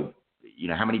seeing,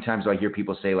 how many times do I hear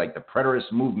people say, like, the preterist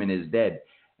movement is dead?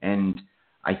 And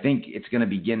I think it's going to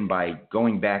begin by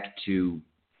going back to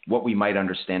what we might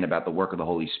understand about the work of the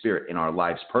Holy Spirit in our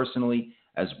lives personally,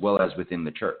 as well as within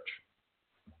the church.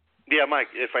 Yeah, Mike,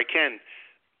 if I can,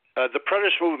 the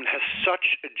preterist movement has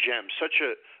such a gem, such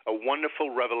a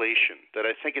wonderful revelation that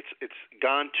I think it's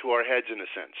gone to our heads in a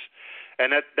sense,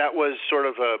 and that was sort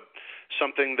of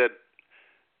something that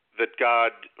God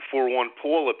forewarned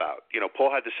Paul about. Paul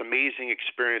had this amazing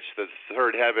experience, the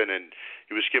third heaven, and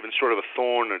he was given sort of a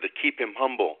thorn to keep him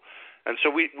humble. And so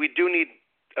we do need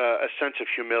a sense of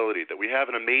humility, that we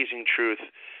have an amazing truth,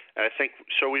 and I think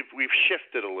so we've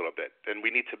shifted a little bit, and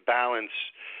we need to balance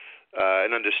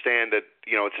and understand that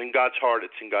it's in God's heart,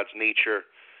 it's in God's nature.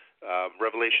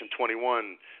 Revelation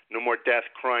 21, no more death,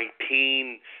 crying,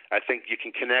 pain. I think you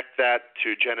can connect that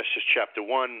to Genesis chapter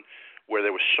 1, where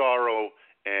there was sorrow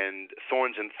and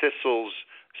thorns and thistles,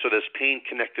 so there's pain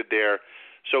connected there.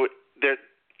 So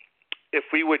if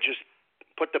we would just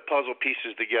put the puzzle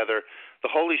pieces together, the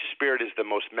Holy Spirit is the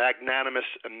most magnanimous,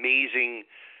 amazing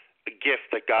gift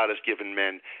that God has given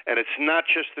men. And it's not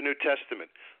just the New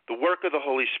Testament. The work of the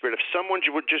Holy Spirit, if someone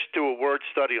would just do a word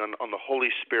study on the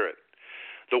Holy Spirit,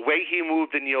 the way he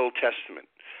moved in the Old Testament,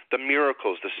 the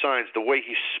miracles, the signs, the way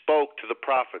he spoke to the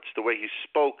prophets, the way he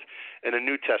spoke in the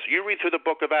New Testament. You read through the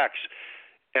book of Acts,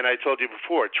 and I told you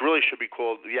before, it really should be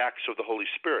called the Acts of the Holy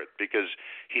Spirit, because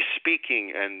he's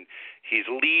speaking and he's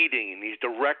leading and he's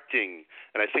directing.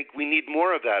 And I think we need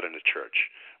more of that in the church.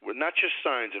 We're not just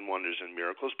signs and wonders and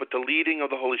miracles, but the leading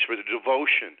of the Holy Spirit, the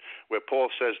devotion, where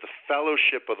Paul says the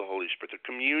fellowship of the Holy Spirit, the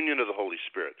communion of the Holy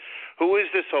Spirit. Who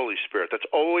is this Holy Spirit that's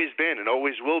always been and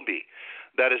always will be,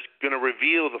 that is going to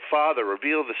reveal the Father,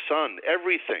 reveal the Son,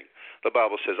 everything? The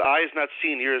Bible says, eye is not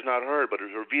seen, ear is not heard, but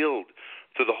is revealed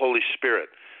through the Holy Spirit.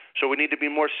 So we need to be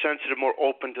more sensitive, more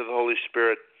open to the Holy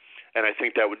Spirit, and I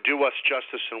think that would do us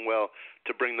justice and well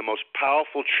to bring the most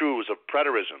powerful truths of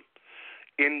preterism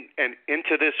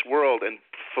into this world and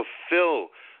fulfill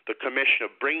the commission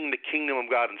of bringing the kingdom of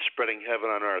God and spreading heaven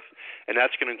on earth. And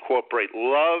that's going to incorporate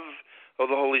love of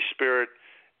the Holy Spirit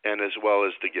and as well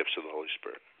as the gifts of the Holy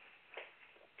Spirit.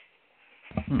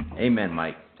 Amen,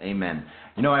 Mike. Amen.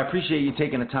 I appreciate you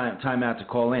taking the time out to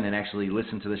call in and actually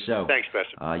listen to the show. Thanks,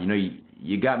 Pastor.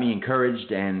 You got me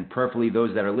encouraged, and prayerfully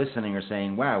those that are listening are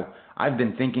saying, wow, I've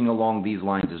been thinking along these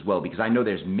lines as well, because I know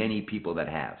there's many people that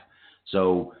have.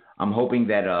 So I'm hoping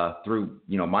that through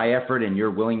my effort and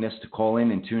your willingness to call in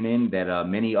and tune in, that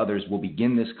many others will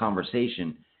begin this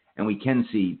conversation, and we can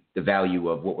see the value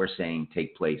of what we're saying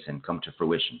take place and come to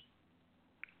fruition.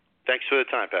 Thanks for the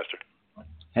time, Pastor.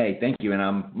 Hey, thank you.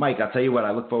 And Mike, I'll tell you what,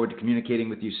 I look forward to communicating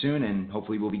with you soon, and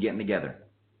hopefully we'll be getting together.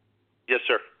 Yes,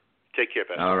 sir. Take care,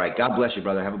 Pastor. All right. God bless you,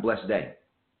 brother. Have a blessed day.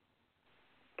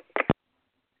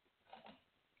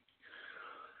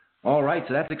 All right.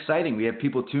 So that's exciting. We have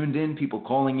people tuned in, people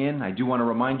calling in. I do want to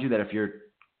remind you that if you're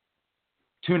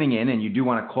tuning in and you do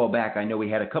want to call back, I know we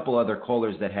had a couple other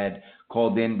callers that had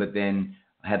called in but then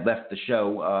had left the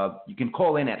show. You can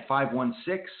call in at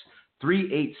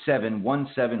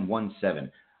 516-387-1717.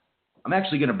 I'm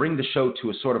actually going to bring the show to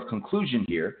a sort of conclusion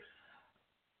here.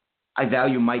 I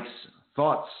value Mike's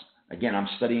thoughts. Again, I'm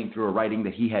studying through a writing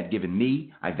that he had given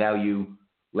me. I value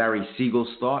Larry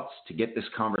Siegel's thoughts to get this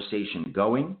conversation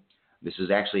going. This is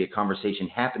actually a conversation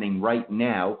happening right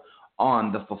now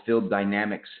on the Fulfilled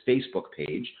Dynamics Facebook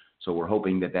page. So we're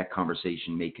hoping that that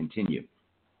conversation may continue.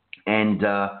 And,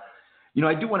 I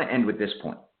do want to end with this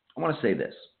point. I want to say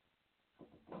this.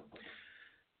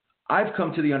 I've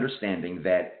come to the understanding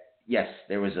that, yes,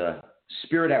 there was a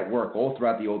Spirit at work all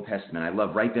throughout the Old Testament. I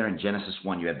love right there in Genesis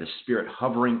 1, you have the Spirit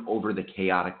hovering over the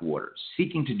chaotic waters,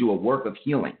 seeking to do a work of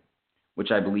healing, which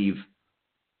I believe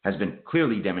has been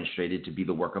clearly demonstrated to be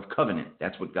the work of covenant.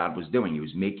 That's what God was doing. He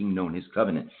was making known his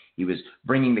covenant. He was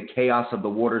bringing the chaos of the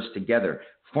waters together,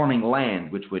 forming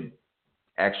land, which would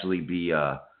actually be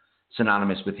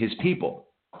synonymous with his people.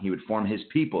 He would form his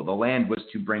people. The land was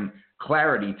to bring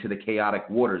clarity to the chaotic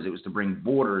waters. It was to bring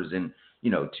borders and,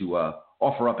 to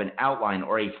offer up an outline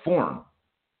or a form.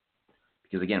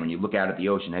 Because again, when you look out at the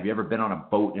ocean, have you ever been on a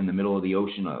boat in the middle of the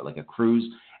ocean, like a cruise,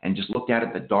 and just looked out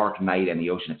at the dark night and the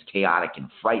ocean? It's chaotic and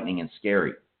frightening and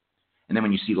scary. And then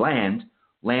when you see land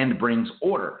brings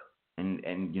order and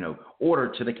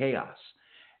order to the chaos.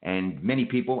 And many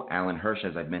people, Alan Hirsch,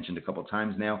 as I've mentioned a couple of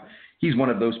times now, he's one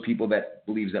of those people that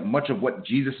believes that much of what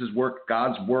Jesus' work,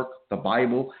 God's work, the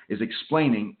Bible is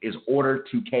explaining is order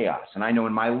to chaos. And I know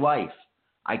in my life,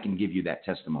 I can give you that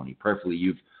testimony. Prayerfully,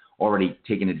 you've already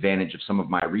taken advantage of some of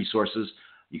my resources.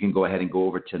 You can go ahead and go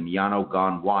over to Miano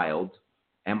Gone Wild,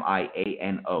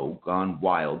 Miano,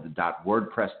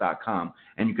 gonewild.wordpress.com,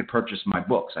 and you could purchase my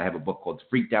books. I have a book called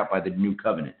Freaked Out by the New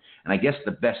Covenant. And I guess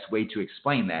the best way to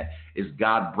explain that is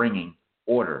God bringing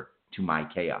order to my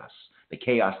chaos, the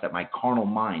chaos that my carnal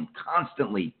mind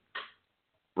constantly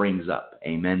brings up.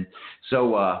 Amen.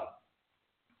 So,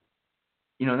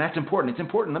 and that's important. It's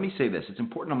important. Let me say this. It's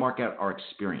important to mark out our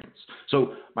experience.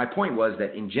 So my point was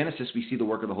that in Genesis, we see the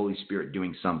work of the Holy Spirit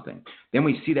doing something. Then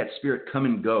we see that Spirit come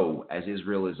and go as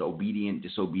Israel is obedient,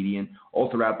 disobedient,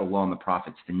 all throughout the law and the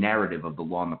prophets, the narrative of the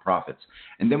law and the prophets.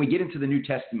 And then we get into the New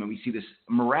Testament. We see this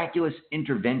miraculous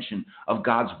intervention of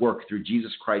God's work through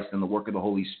Jesus Christ and the work of the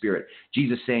Holy Spirit.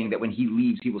 Jesus saying that when he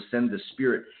leaves, he will send the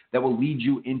Spirit that will lead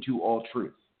you into all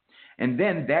truth. And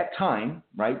then that time,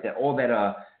 right, that all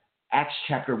that Acts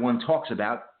chapter 1 talks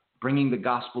about, bringing the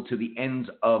gospel to the ends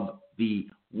of the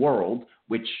world,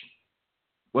 which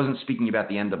wasn't speaking about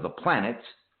the end of the planet,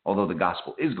 although the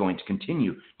gospel is going to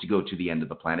continue to go to the end of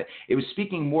the planet. It was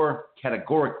speaking more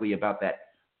categorically about that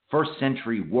first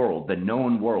century world, the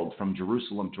known world from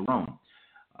Jerusalem to Rome.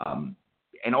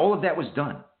 And all of that was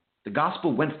done. The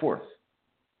gospel went forth.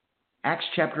 Acts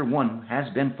chapter 1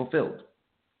 has been fulfilled.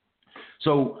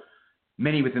 So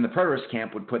many within the preterist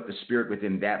camp would put the Spirit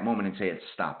within that moment and say it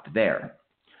stopped there.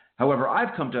 However,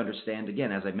 I've come to understand,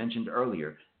 again, as I mentioned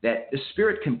earlier, that the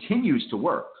Spirit continues to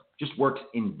work, just works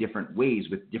in different ways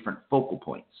with different focal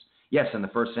points. Yes, in the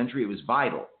first century, it was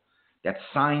vital that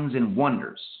signs and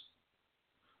wonders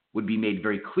would be made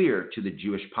very clear to the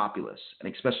Jewish populace,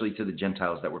 and especially to the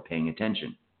Gentiles that were paying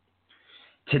attention.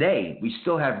 Today, we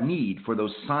still have need for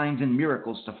those signs and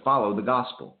miracles to follow the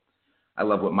gospel. I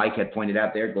love what Mike had pointed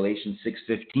out there, Galatians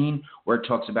 6:15, where it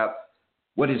talks about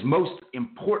what is most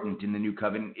important in the new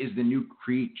covenant is the new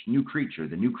creature,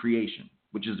 the new creation,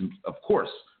 which is, of course,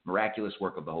 miraculous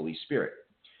work of the Holy Spirit.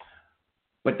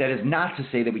 But that is not to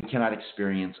say that we cannot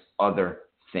experience other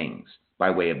things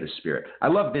by way of the Spirit. I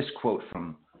love this quote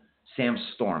from Sam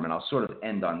Storm, and I'll sort of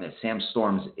end on this. Sam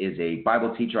Storm is a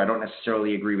Bible teacher. I don't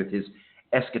necessarily agree with his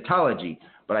eschatology,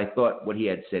 but I thought what he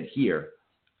had said here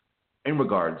in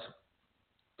regards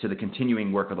to the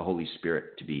continuing work of the Holy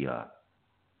Spirit to be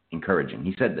encouraging.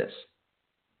 He said this: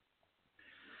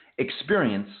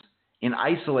 experience in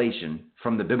isolation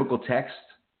from the biblical text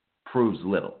proves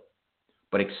little,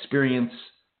 but experience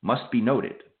must be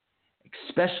noted,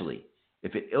 especially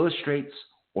if it illustrates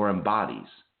or embodies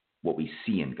what we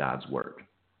see in God's Word.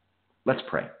 Let's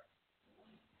pray.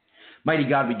 Mighty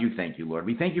God, we do thank you, Lord.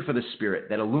 We thank you for the Spirit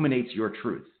that illuminates your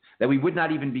truth, that we would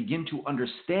not even begin to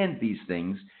understand these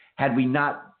things had we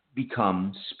not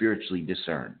become spiritually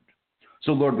discerned.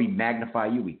 So, Lord, we magnify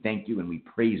you, we thank you, and we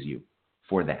praise you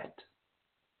for that.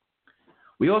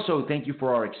 We also thank you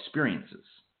for our experiences,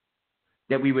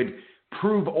 that we would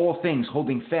prove all things,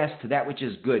 holding fast to that which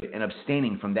is good and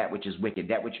abstaining from that which is wicked,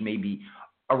 that which may be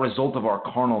a result of our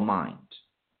carnal mind.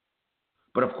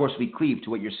 But, of course, we cleave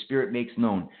to what your Spirit makes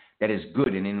known that is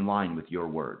good and in line with your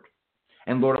word.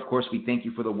 And, Lord, of course, we thank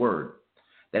you for the word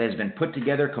that has been put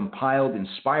together, compiled,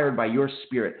 inspired by your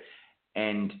Spirit,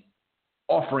 and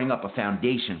offering up a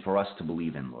foundation for us to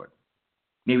believe in, Lord.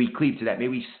 May we cleave to that. May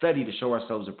we study to show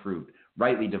ourselves approved,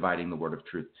 rightly dividing the word of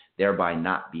truth, thereby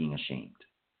not being ashamed.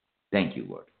 Thank you,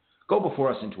 Lord. Go before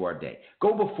us into our day.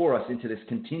 Go before us into this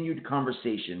continued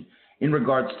conversation in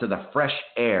regards to the fresh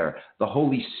air, the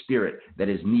Holy Spirit that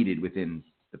is needed within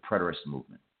the preterist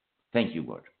movement. Thank you,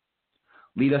 Lord.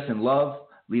 Lead us in love,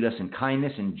 lead us in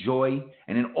kindness and joy,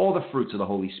 and in all the fruits of the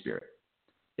Holy Spirit,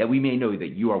 that we may know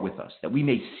that you are with us, that we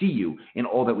may see you in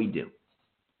all that we do.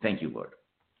 Thank you, Lord.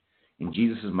 In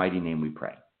Jesus' mighty name we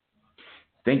pray.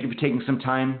 Thank you for taking some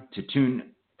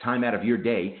time out of your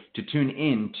day to tune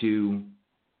in to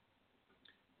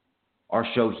our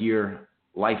show here,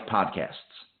 L.I.F.E Podcasts.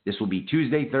 This will be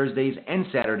Tuesday, Thursdays, and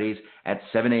Saturdays at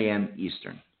 7 a.m.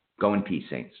 Eastern. Go in peace,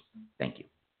 saints. Thank you.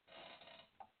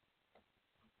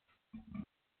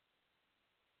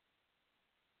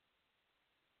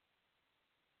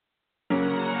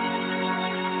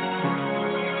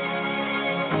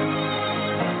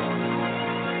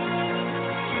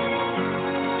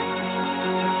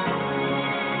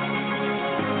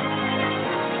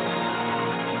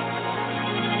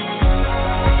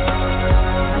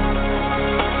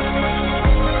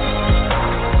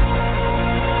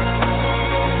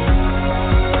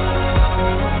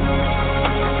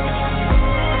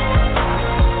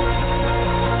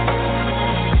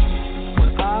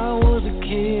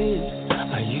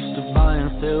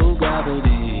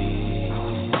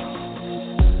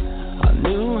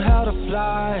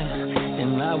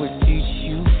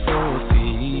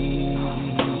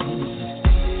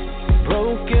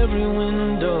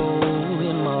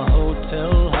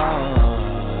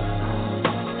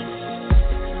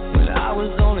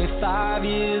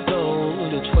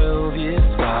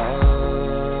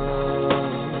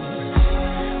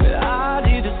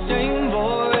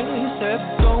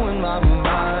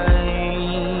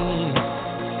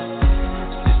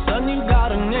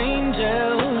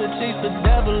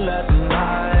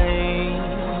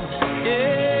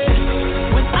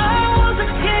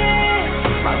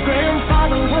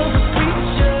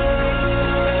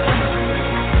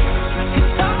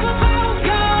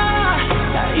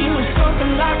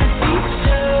 like